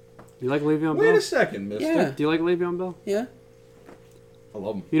 You like Le'Veon Wait Bell? a second, mister. Yeah. Do you like Le'Veon Bell? Yeah. I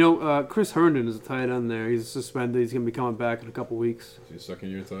love him. You know, Chris Herndon is a tight end there. He's suspended. He's going to be coming back in a couple weeks. Is he a second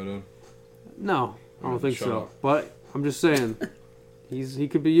year tight end? No, I don't think Shut so. up. But I'm just saying, he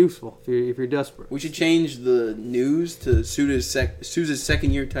could be useful if you're desperate. We should change the news to Sousa's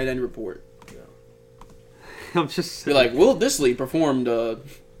second year tight end report. I'm just Be saying. like, Will Disley performed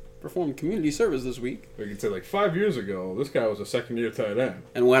community service this week We could say like 5 years ago, this guy was a second year tight end.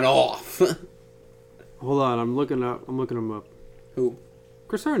 and went off. Hold on, I'm looking him up. Who?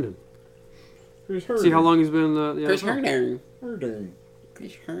 Chris Herndon. Chris Herndon. See how long he's been in the Chris NFL? Herndon. Herndon.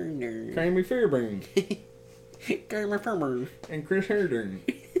 Chris Herndon. Jamie Fairbairn. Kramer Farmer. And Chris Herndon.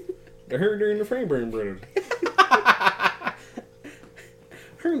 The Herndon and the Fairbairn brothers.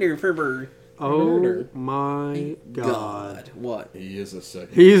 Herndon Farmer. Oh Herndon. my God. What? He is a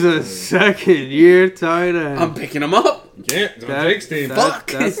second. He's a second-year tight end. I'm picking him up. Can't. It's on That- Jake's team.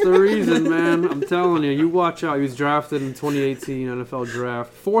 Fuck. That's the reason, man. I'm telling you. You watch out. He was drafted in 2018 NFL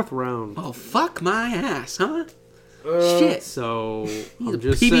draft, 4th round. Oh, fuck my ass, huh? Uh, Shit. So He's I'm a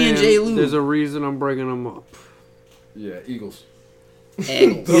just PB&J saying, Lou. there's a reason I'm bringing him up. Yeah, Eagles.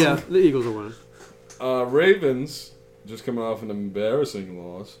 Eagles. Yeah, the Eagles are winning. Ravens, just coming off an embarrassing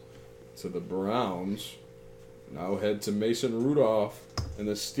loss to the Browns, now head to Mason Rudolph and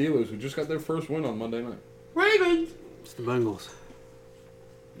the Steelers, who just got their first win on Monday night. Ravens. It's the Bengals.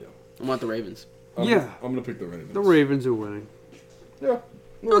 I want the Ravens. I'm Yeah. going to pick the Ravens. The Ravens are winning. Yeah.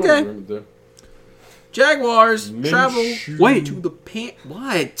 Okay. Jaguars travel Wait. to the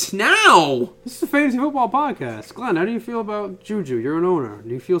What? Now? This is a fantasy football podcast. Glenn, how do you feel about Juju? You're an owner. Do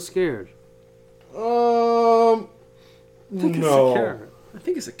you feel scared? No. I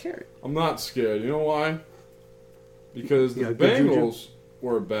think it's a carrot. I'm not scared. You know why? Because the Yeah, good juju. Bengals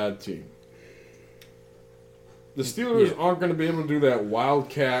were a bad team. The Steelers aren't going to be able to do that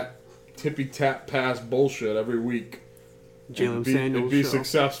wildcat tippy-tap pass bullshit every week Jalen and Samuels be show.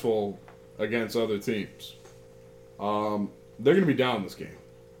 successful against other teams. They're going to be down this game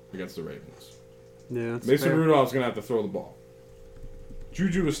against the Ravens. Yeah, that's Mason fair. Rudolph's going to have to throw the ball.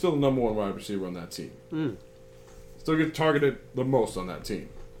 Juju is still the number one wide receiver on that team. Mm. Still gets targeted the most on that team.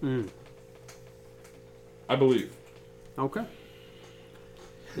 Mm. I believe. Okay.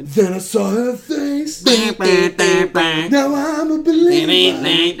 Then I saw her face. Now I'm a believer.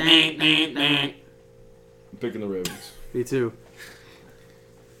 I'm picking the Ravens. Me too.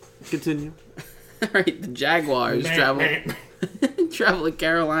 Continue. All right, the Jaguars travel to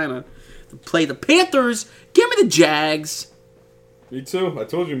Carolina to play the Panthers. Give me the Jags. Me too. I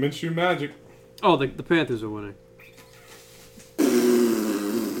told you, Minshew Magic. Oh, the Panthers are winning.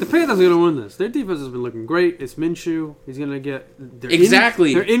 The Panthers are going to win this. Their defense has been looking great. It's Minshew. He's going to get...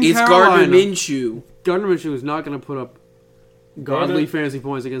 Exactly. They're in It's Carolina. Gardner Minshew. Gardner Minshew is not going to put up godly fantasy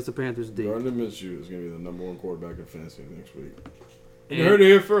points against the Panthers D. Gardner Minshew is going to be the number one quarterback in fantasy next week. And You heard it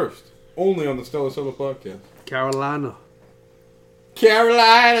here first. Only on the Stellar Seller podcast. Carolina.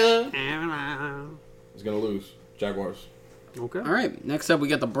 Carolina. He's going to lose. Jaguars. Okay. All right. Next up, we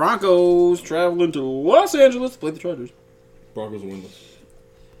got the Broncos traveling to Los Angeles to play the Chargers. Broncos are winless.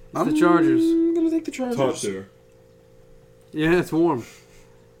 The Chargers. I'm going to take the Chargers. Tough there. Yeah, it's warm.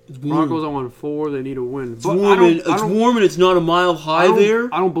 Broncos are on 4. They need a win. It's warm and it's not a mile high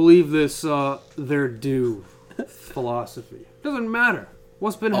there. I don't believe this they're due philosophy. Doesn't matter.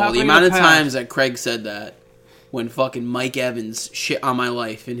 What's been happening The amount in of the past. times that Craig said that when fucking Mike Evans shit on my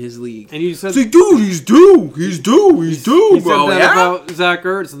life in his league. And you said... It's like, dude, he's due, He bro. said that Yeah? about Zach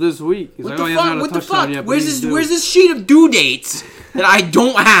Ertz this week. He's What like, the oh, he hasn't fuck? had a What the touchdown fuck? yet, but Where's he's this? due. Where's this sheet of due dates that I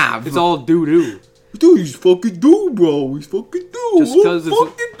don't have? It's all doo-doo. Dude, he's fucking due, bro. He's fucking due. Just because it's...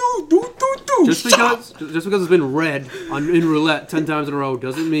 Due. Just because it's been red in roulette 10 times in a row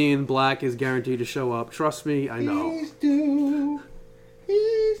doesn't mean black is guaranteed to show up. Trust me, I know. He's due.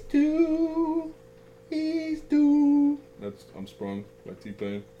 He's due. He's due. That's I'm Sprung by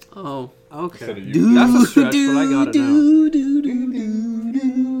T-Pain. Oh. Okay. Instead of you. That's a stretch, but I got it now.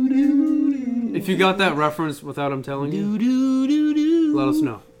 If you got that reference without him telling you, let us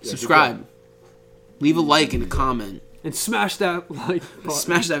know. Subscribe. Leave a like and a comment. And smash that like button.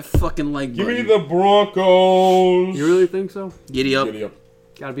 Smash that fucking like Give me button. the Broncos. You really think so? Giddy up. Giddy up.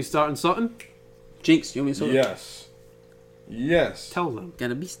 Gotta be starting Sutton? Jinx, you want me to soda? Yes. Yes. Tell them.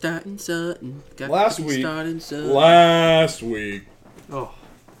 Gotta be starting something. Gotta Last be week. starting something. Last week Oh.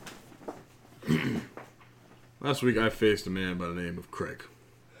 I faced a man by the name of Craig.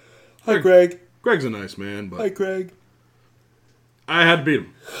 Hi, Craig. Craig's a nice man, Hi, but Craig. I had to beat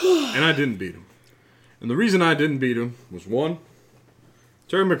him. And I didn't beat him. And the reason I didn't beat him was, one,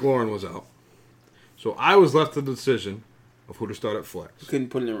 Terry McLaurin was out. So I was left with the decision of who to start at flex.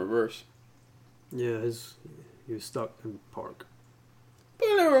 Couldn't put it in reverse. Yeah, he was stuck in park. Put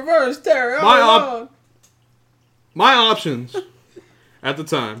it in reverse, Terry. My options at the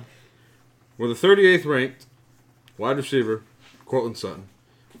time were the 38th ranked wide receiver, Cortland Sutton,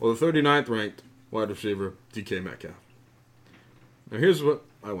 or the 39th ranked wide receiver, DK Metcalf. Now here's what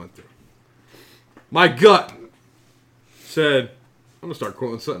I went through. My gut said, I'm going to start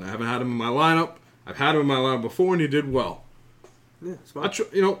Cortland Sutton. I haven't had him in my lineup. I've had him in my lineup before, and he did well. Yeah, I'm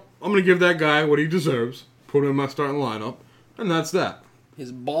going to give that guy what he deserves, put him in my starting lineup, and that's that.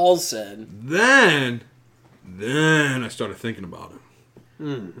 His balls said. Then I started thinking about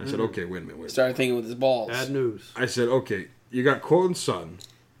him. I said, okay, wait a minute. Started thinking with his balls. Bad news. I said, okay, you got Cortland Sutton.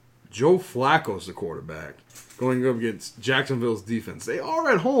 Joe Flacco's the quarterback going up against Jacksonville's defense. They are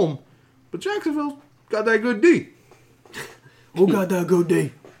at home, but Jacksonville got that good D. Who got that good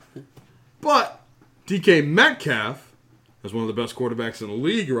day? But DK Metcalf, as one of the best quarterbacks in the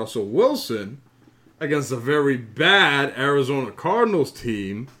league, Russell Wilson, against a very bad Arizona Cardinals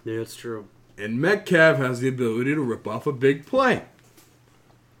team. Yeah, it's true. And Metcalf has the ability to rip off a big play.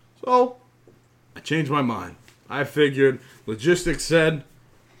 So, I changed my mind. I figured logistics said,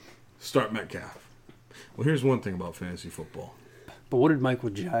 start Metcalf. Well, here's one thing about fantasy football. But what did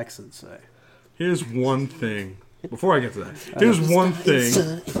Michael Jackson say? Here's one thing. Before I get to that, here's one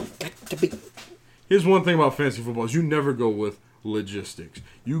thing. Here's one thing about fantasy football is you never go with logistics.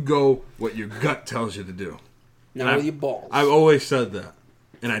 You go what your gut tells you to do. Now with your balls. I've always said that.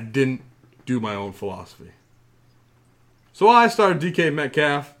 And I didn't do my own philosophy. So I started DK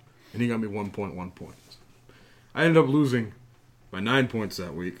Metcalf, and he got me 1.1 points. I ended up losing by 9 points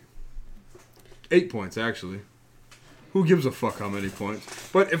that week. 8 points, actually. Who gives a fuck how many points?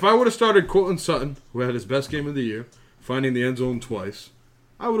 But if I would have started Cortland Sutton, who had his best game of the year, finding the end zone twice,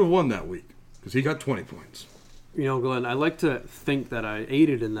 I would have won that week, because he got 20 points. You know, Glenn, I like to think that I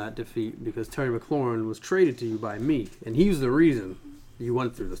aided in that defeat because Terry McLaurin was traded to you by me, and he's the reason you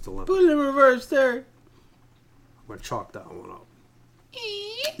went through this dilemma. Put it in reverse, Terry. I'm going to chalk that one up.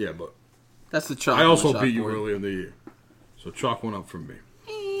 Yeah, but That's the chalk. I on also the beat you chalkboard. early in the year. So chalk one up from me.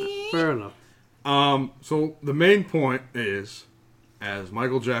 Fair enough. So the main point is, as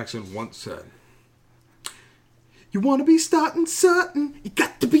Michael Jackson once said, you want to be starting Sutton, you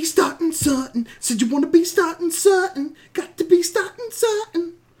got to be starting Sutton. Said you want to be starting Sutton, got to be starting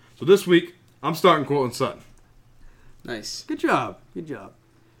Sutton. So this week, I'm starting Cortland Sutton. Nice. Good job. Good job.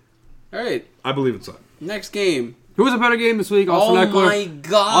 All right. I believe in Sutton. Next game. Who was a better game this week? Austin Oh Eckler, my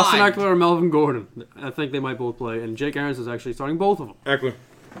God. Austin Eckler or Melvin Gordon? I think they might both play, and Jake Aarons is actually starting both of them. Eckler.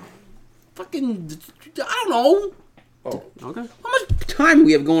 Fucking, I don't know. Oh. Okay. How much time do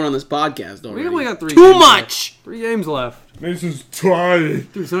we have going on this podcast already? We only got 3 Too games much! 3 games left. Mason's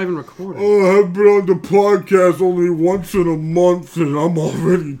tired. Dude, it's not even recording. Oh, I've been on the podcast only once in a month and I'm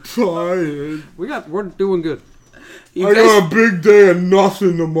already tired. We're doing good. You I guys, got a big day of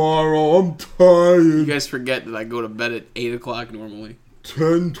nothing tomorrow. I'm you tired. guys forget that I go to bed at 8 o'clock normally.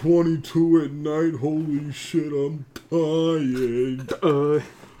 10:22 at night. Holy shit, I'm tired.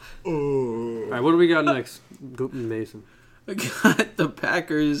 All right, what do we got next, Mason? I got the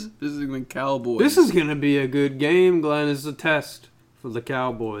Packers visiting the Cowboys. This is gonna be a good game, Glenn. This is a test for the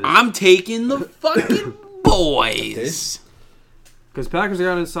Cowboys I'm taking the fucking boys. because Packers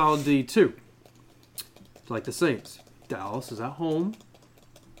got a solid D too, like the Saints. Dallas is at home.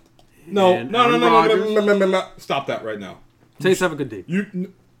 No, And no, no, Aaron no, no, Rodgers. no, no, no, no. Stop that right now. Saints have a good D.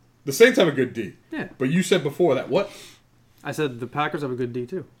 The Saints have a good D. Yeah. But you said before that what? I said the Packers have a good D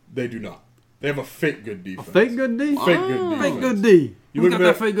too. They do not. They have a fake good defense. Fake good D. Fake good defense. Fake good D. You Who's look got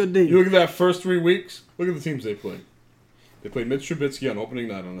at that fake good D? You look at that first 3 weeks. Look at the teams they played. They played Mitch Trubisky on opening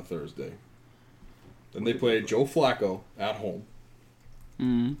night on a Thursday. Then they played Joe Flacco at home.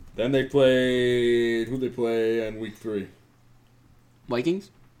 Mm. Then they played who they play in week 3?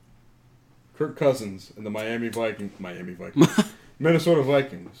 Vikings? Kirk Cousins and the Minnesota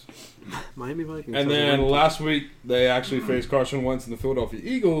Vikings. Miami Vikings. And then last week they actually faced Carson Wentz and the Philadelphia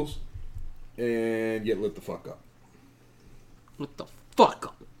Eagles and get lit the fuck up. What the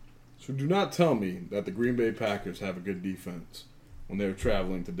fuck? So do not tell me that the Green Bay Packers have a good defense when they're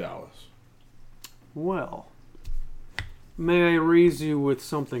traveling to Dallas. Well, may I raise you with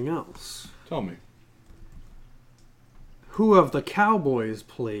something else? Tell me. Who have the Cowboys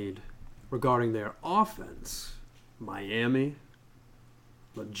played regarding their offense? Miami,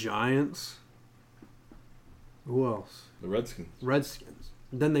 the Giants. Who else? The Redskins. Redskins.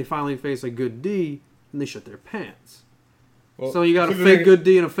 Then they finally face a good D, and they shut their pants. Well, So you got a see, the fake thing- good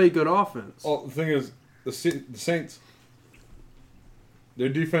D and a fake good offense. Oh, the thing is, the Saints, their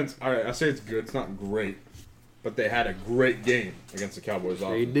defense, all right, I say it's good. It's not great. But they had a great game against the Cowboys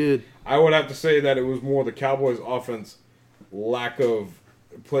offense. They did. I would have to say that it was more the Cowboys offense lack of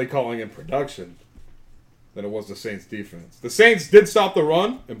play calling and production than it was the Saints defense. The Saints did stop the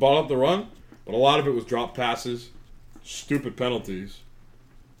run and bought up the run, but a lot of it was drop passes, stupid penalties,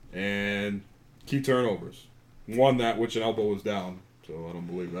 and key turnovers. One that which an elbow was down, so I don't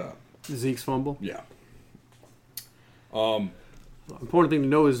believe that. Zeke's fumble. Yeah. Important thing to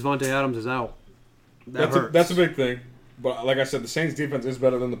know is Vontae Adams is out. That's a big thing. But like I said, the Saints defense is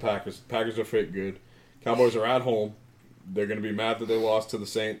better than the Packers. The Packers are fake good. Cowboys are at home. They're going to be mad that they lost to the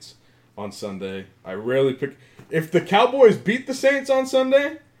Saints on Sunday. I rarely pick... If the Cowboys beat the Saints on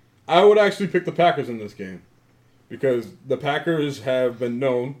Sunday, I would actually pick the Packers in this game. Because the Packers have been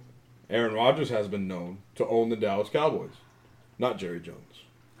known, Aaron Rodgers has been known, to own the Dallas Cowboys. Not Jerry Jones.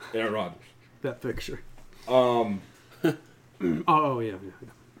 Aaron Rodgers. That picture. Um... Oh, yeah.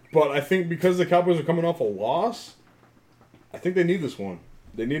 But I think because the Cowboys are coming off a loss, I think they need this one.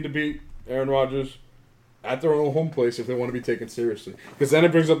 They need to beat Aaron Rodgers at their own home place if they want to be taken seriously. Because then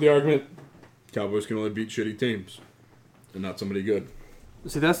it brings up the argument, Cowboys can only beat shitty teams and not somebody good.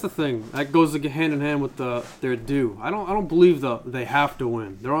 See, that's the thing. That goes hand in hand with their due. I don't believe they have to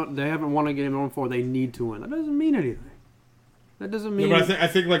win. They haven't won a game before. They need to win. That doesn't mean anything. That doesn't mean. No, but I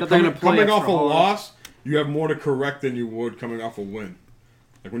think like that they're gonna play coming off a extra hard. loss, you have more to correct than you would coming off a win.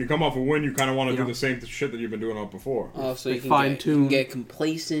 Like when you come off a win, you kind of want to do the same shit that you've been doing off before. Oh, so They you can fine-tune. get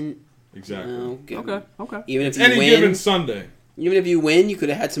complacent. Exactly. Okay. Even if Any you given win, Sunday. even if you win, you could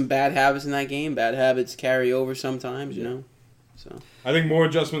have had some bad habits in that game. Bad habits carry over sometimes, you know. So I think more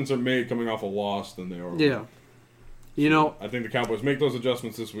adjustments are made coming off a loss than they are. Yeah. You know, I think the Cowboys make those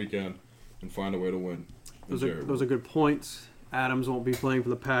adjustments this weekend and find a way to win. those are good points. Adams won't be playing for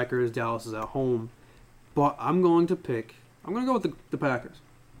the Packers. Dallas is at home. But I'm going to go with the Packers.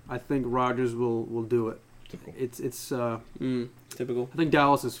 I think Rodgers will do it. Typical. It's typical. I think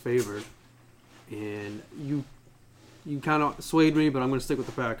Dallas is favored. And you kind of swayed me, but I'm going to stick with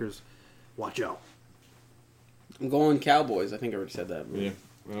the Packers. Watch out. I'm going Cowboys. I think I already said that. Yeah,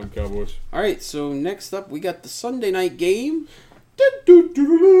 I'm Cowboys. All right. So next up, we got the Sunday night game.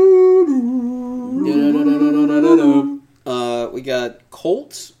 We got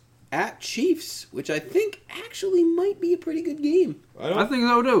Colts at Chiefs, which I think actually might be a pretty good game. I think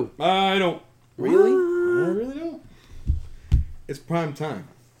so too. I don't. Really? I really don't. It's prime time.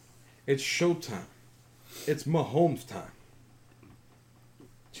 It's showtime. It's Mahomes time.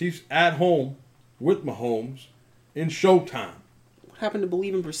 Chiefs at home with Mahomes in Showtime. What happened to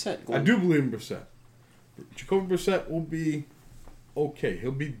believe in Brissett? I do believe in Brissett. Jacoby Brissett will be okay.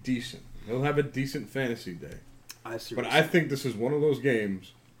 He'll be decent. He'll have a decent fantasy day. I see. But I think this is one of those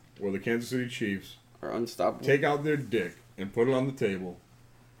games where the Kansas City Chiefs Are unstoppable. take out their dick and put it on the table,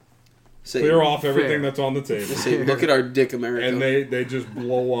 Say, clear off everything Fair. that's on the table, say, look at our dick, America. and they just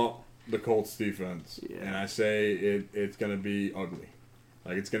blow up the Colts defense. Yeah. And I say it's going to be ugly.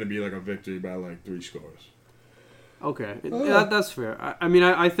 Like, it's going to be like a victory by like 3 scores. Okay, that's fair. I mean,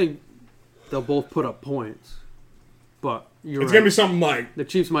 I think they'll both put up points, but you're It's right. going to be something like The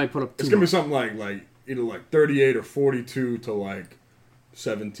Chiefs might put up. It's too gonna be much. something like either like 38 or 42 to like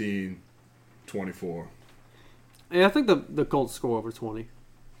 17, 24. Yeah, I think the Colts score over 20,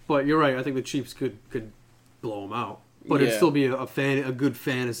 but you're right. I think the Chiefs could blow them out, but it'd Yeah. still be a good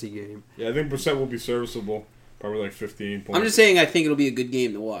fantasy game. Yeah, I think Brissett will be serviceable. Probably like 15 points. I'm just saying I think it'll be a good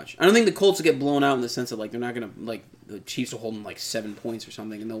game to watch. I don't think the Colts will get blown out in the sense of like they're not gonna like the Chiefs will hold them like 7 points or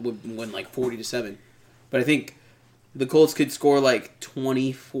something and they'll win like 40-7. But I think the Colts could score like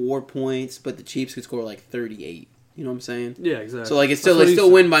 24 points, but the Chiefs could score like 38. You know what I'm saying? Yeah, exactly. So like it's That's still what they he still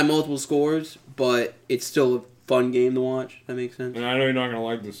said. win by multiple scores, but it's still a fun game to watch. That makes sense. And I know you're not gonna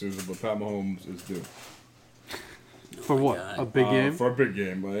like this, Susan, but Pat Mahomes is due For what? God. A big game? for a big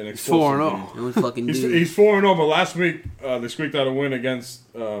game. An He's explosive 4-0. game. No one fucking He's do. 4-0, but last week they squeaked out a win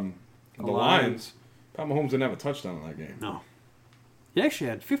against the Lions. Lions. Pat Mahomes didn't have a touchdown in that game. No. He actually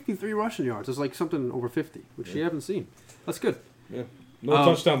had 53 rushing yards. It's like something over 50, which you haven't seen. That's good. Yeah, no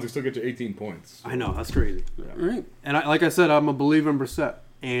touchdowns. They still get you 18 points. I know. That's crazy. All right. And like I said, I'm a believer in Brissett,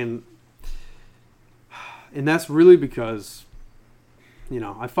 and that's really because,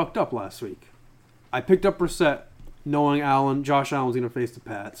 I fucked up last week. I picked up Brissett, knowing Josh Allen was going to face the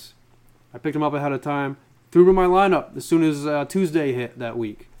Pats. I picked him up ahead of time, threw him in my lineup as soon as Tuesday hit that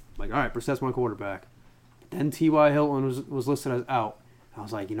week. Like, all right, Brissett's my quarterback. Then T.Y. Hilton was listed as out. I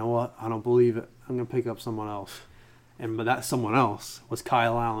was like, you know what? I don't believe it. I'm going to pick up someone else. But that someone else was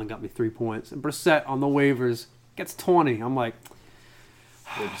Kyle Allen, got me 3 points. And Brissett on the waivers gets 20. I'm like,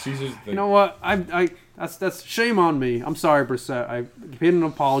 Yeah, Caesar's you know what? That's shame on me. I'm sorry, Brissett. I paid an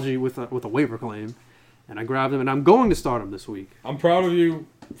apology with a waiver claim, and I grabbed him, and I'm going to start him this week. I'm proud of you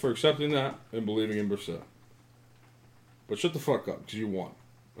for accepting that and believing in Brissett. But shut the fuck up, because you won.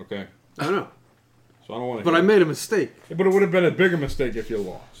 Okay? I know, So I don't want to. but I made a mistake. But it would have been a bigger mistake if you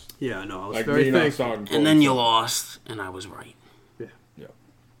lost. Yeah, I know. I was Like very me not thankful. starting. And then you Colts. lost, and I was right.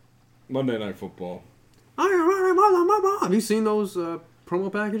 Monday Night Football. Have you seen those promo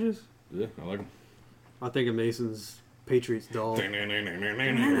packages? Yeah, I like them. I'm thinking Mason's Patriots doll scares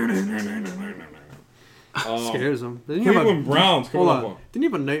him. Didn't you have Cleveland Browns coming Hold up on. on. Didn't you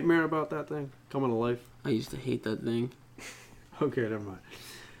have a nightmare about that thing coming to life? I used to hate that thing. Okay, never mind.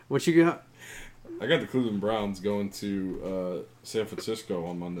 What you got? I got the Cleveland Browns going to San Francisco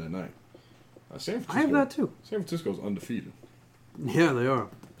on Monday night. San Francisco, I have that too. San Francisco's undefeated. Yeah, they are.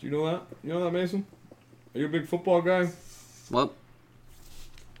 Do you know that? You know that, Mason? Are you a big football guy? Well,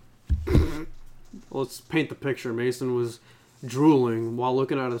 Well, let's paint the picture. Mason was drooling while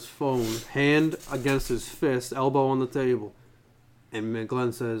looking at his phone, hand against his fist, elbow on the table. And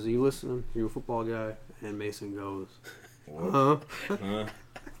Glenn says, "Are you listening? You're a football guy." And Mason goes, "Huh,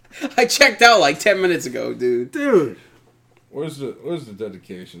 I checked out like 10 minutes ago, dude. dude? Where's the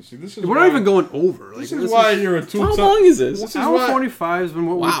dedication? See, this is We're why, not even going over. Like, This is why you're a How two-time. long is this? This is hour why. 45 has been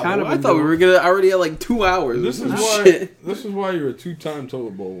what we've Wow, kind of I been thought we doing. were gonna already at like 2 hours. This is Oh, why. shit. This is why you're a two-time total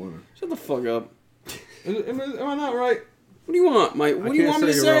bowl winner. Shut the fuck up. Am I not right? What do you want, Mike? What do you can't want me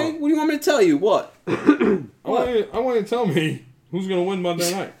to say you're say? wrong. What do you want me to tell you? What? I want you to tell me who's gonna win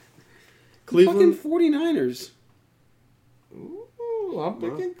Monday night. Cleveland. Fucking 49ers. Ooh, I'm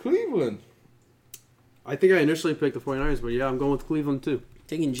picking Cleveland. I think I initially picked the 49ers, but yeah, I'm going with Cleveland too.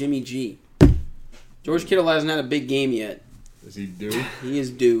 Taking Jimmy G. George Kittle hasn't had a big game yet. Is he due? He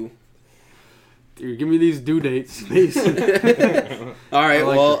is due. Dude, give me these due dates, Mason. All right, I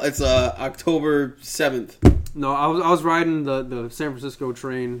like well, it's October 7th. No, I was riding the San Francisco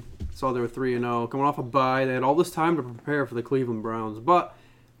train. Saw they were 3-0, coming off a bye. They had all this time to prepare for the Cleveland Browns, but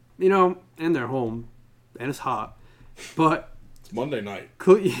and they're home, and it's hot. But It's Monday night.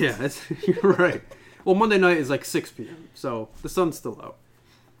 yeah, you're right. Well, Monday night is like 6 p.m., so the sun's still out.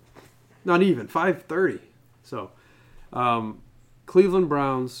 Not even 5:30. So, Cleveland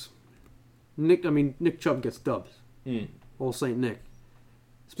Browns. Nick Chubb gets dubs. Old Saint Nick.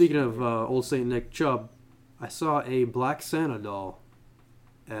 Speaking of Old Saint Nick Chubb, I saw a Black Santa doll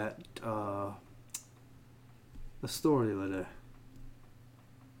at the store the other day.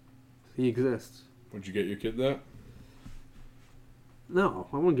 He exists. Would you get your kid that? No,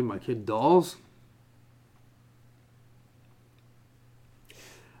 I wouldn't give my kid dolls.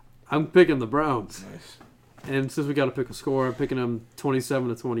 I'm picking the Browns. Nice. And since we got to pick a score, I'm picking them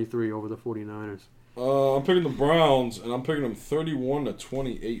 27-23 over the 49ers. I'm picking the Browns, and I'm picking them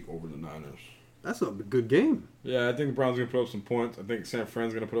 31-28 over the Niners. That's a good game. Yeah, I think the Browns are gonna put up some points. I think San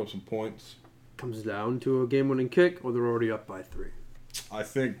Fran's gonna put up some points. Comes down to a game-winning kick, or they're already up by 3. I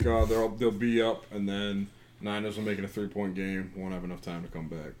think they'll be up, and then Niners will make it a 3-point game. Won't have enough time to come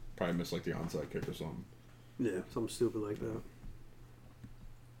back. Probably miss like the onside kick or something. Yeah, something stupid like that.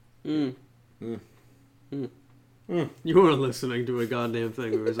 You weren't listening to a goddamn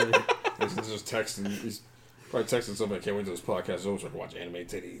thing we were saying. He's just texting. He's probably texting somebody. I can't wait till this podcast is over so I can watch anime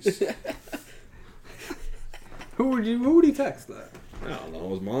titties. Who would he text that? I don't know.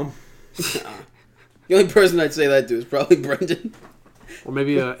 His mom. The only person I'd say that to is probably Brendan. Or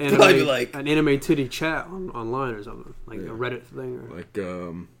maybe an Probably like- anime titty chat online or something. Like a Reddit thing or Like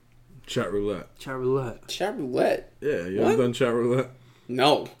chat roulette. chat roulette. Chat roulette. Yeah, you What? haven't done chat roulette.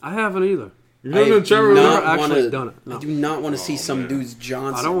 No. I haven't either. You've never done chat do roulette. Never not actually wanna- done it, no. I do not want to see some man. dude's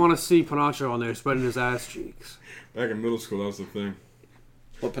Johnson. I don't want to see Panacho on there spreading his ass cheeks. Back in middle school, that was the thing.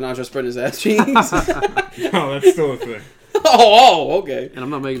 What, Panacho spreading his ass cheeks? No, that's still a thing. oh, okay. And I'm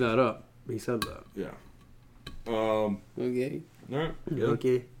not making that up. He said that. Yeah. Okay. All right. Yeah.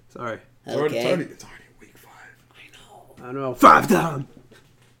 Okay. Sorry. It's already Okay. week 5. I know. 5 down.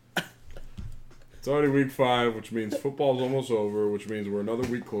 It's already week 5, which means football's almost over, which means we're another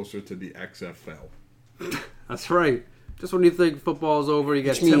week closer to the XFL. That's right. Just when you think football's over, you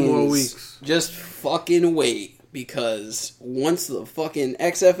got Which 10 more means weeks. Just fucking wait. Because once the fucking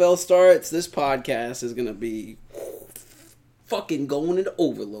XFL starts, this podcast is going to be fucking going into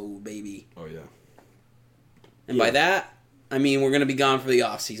overload, baby. Oh, yeah. And by that, I mean we're going to be gone for the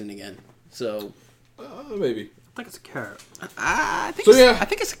off season again. So, Maybe. I think it's a carrot. I think So, yeah. I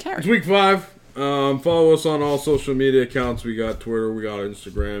think it's a carrot. It's week 5. Follow us on all social media accounts. We got Twitter. We got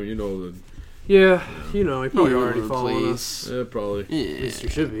Instagram. You know the... Yeah, you know, he probably already following us. Yeah, probably. At least you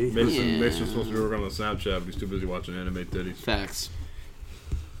should be. Mason's supposed to be working on the Snapchat, but he's too busy watching anime titties. Facts.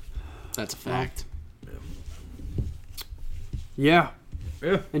 That's a fact. Yeah.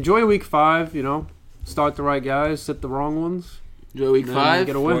 Yeah. Enjoy week 5, you know. Start the right guys, sit the wrong ones. Enjoy week Then 5.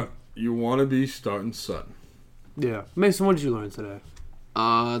 Get a win. But you want to be starting Sutton. Yeah. Mason, what did you learn today?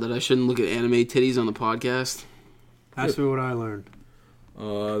 That I shouldn't look at anime titties on the podcast. Ask me what I learned.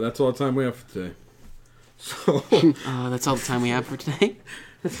 That's all the time we have for today. So, That's all the time we have for today.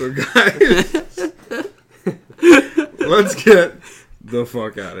 so guys, let's get the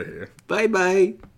fuck out of here. Bye bye.